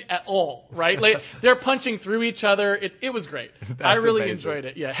damage at all, right? They're punching through each other. It was great. I really amazing. enjoyed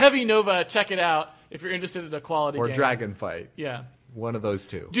it. Yeah, Heavy Nova, check it out if you're interested in a quality or game. Dragon Fight. Yeah. One of those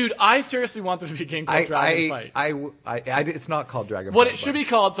two. Dude, I seriously want there to be a game called Dragon Fight. It's not called Dragon What Fight. it should be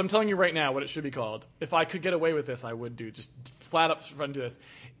called, so I'm telling you right now what it should be called. If I could get away with this, I would do. Just flat up front do this.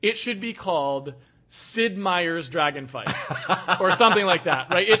 It should be called Sid Meier's Dragon Fight or something like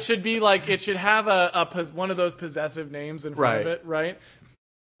that, right? It should be like, it should have one of those possessive names in front of it, right?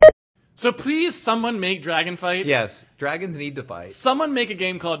 So please, someone make Dragon Fight. Yes, dragons need to fight. Someone make a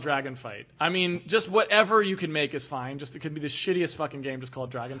game called Dragon Fight. I mean, just whatever you can make is fine. Just it could be the shittiest fucking game just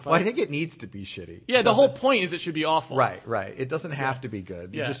called Dragon Fight. Well, I think it needs to be shitty. Yeah, the whole point is it should be awful. Right. It doesn't have to be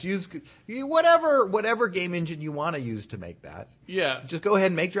good. You Yeah. just use whatever game engine you want to use to make that. Yeah. Just go ahead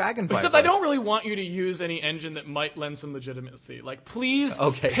and make Dragon Fight. Except I don't really want you to use any engine that might lend some legitimacy. Like, please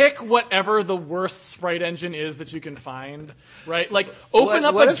Okay. pick whatever the worst sprite engine is that you can find, right? Like, open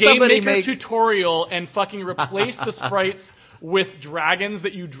What up a if Game somebody Maker makes- tutorial and fucking replace the sprites with dragons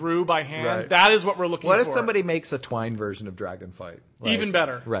that you drew by hand. Right. That is what we're looking for. What if somebody makes a Twine version of Dragon Fight? Like, Even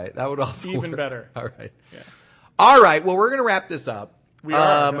better. Right. That would also Even work. better. All right. Yeah. All right. Well, we're going to wrap this up. We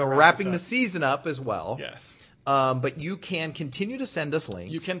are gonna We're wrap wrapping this the season up as well. Yes. But you can continue to send us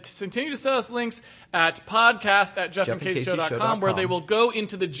links. You can continue to send us links at podcast@jeffandcasey.com, where they will go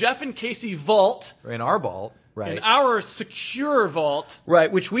into the Jeff and Casey vault, in our vault, right? in our secure vault.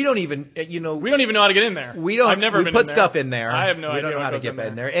 Right, which we don't even, We don't even know how to get in there. We don't. I've never we been put in there. stuff in there. I have no idea. We don't know what how to goes get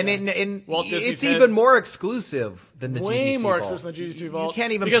in there, and in Walt Disney's it's head. even more exclusive than the Way GDC more vault. exclusive than the GDC vault. You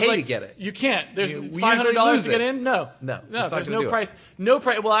can't even because, pay like, to get it. You can't. There's We usually $500 lose to get it. in. No, No, it's not There's gonna no do it. price. No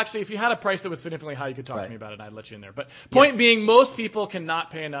price. Well, actually, if you had a price that was significantly high, you could talk Right. to me about it, and I'd let you in there. But point being, most people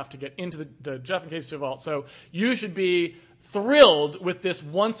cannot pay enough to get into the Jeff and Casey vault. So you should be thrilled with this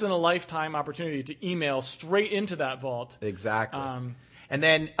once in a lifetime opportunity to email straight into that vault. Exactly. And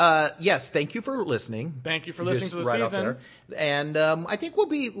then, yes, thank you for listening. Thank you for listening to the Right out season. there. And I think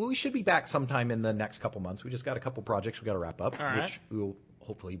we should be back sometime in the next couple months. We just got a couple projects we got to wrap up, All right. which we will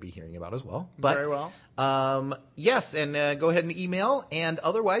hopefully be hearing about as well. But, Very well. Yes, and go ahead and email. And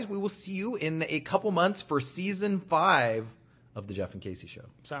otherwise, we will see you in a couple months for season 5 of the Jeff and Casey Show.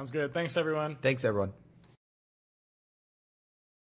 Sounds good. Thanks, everyone. Thanks, everyone.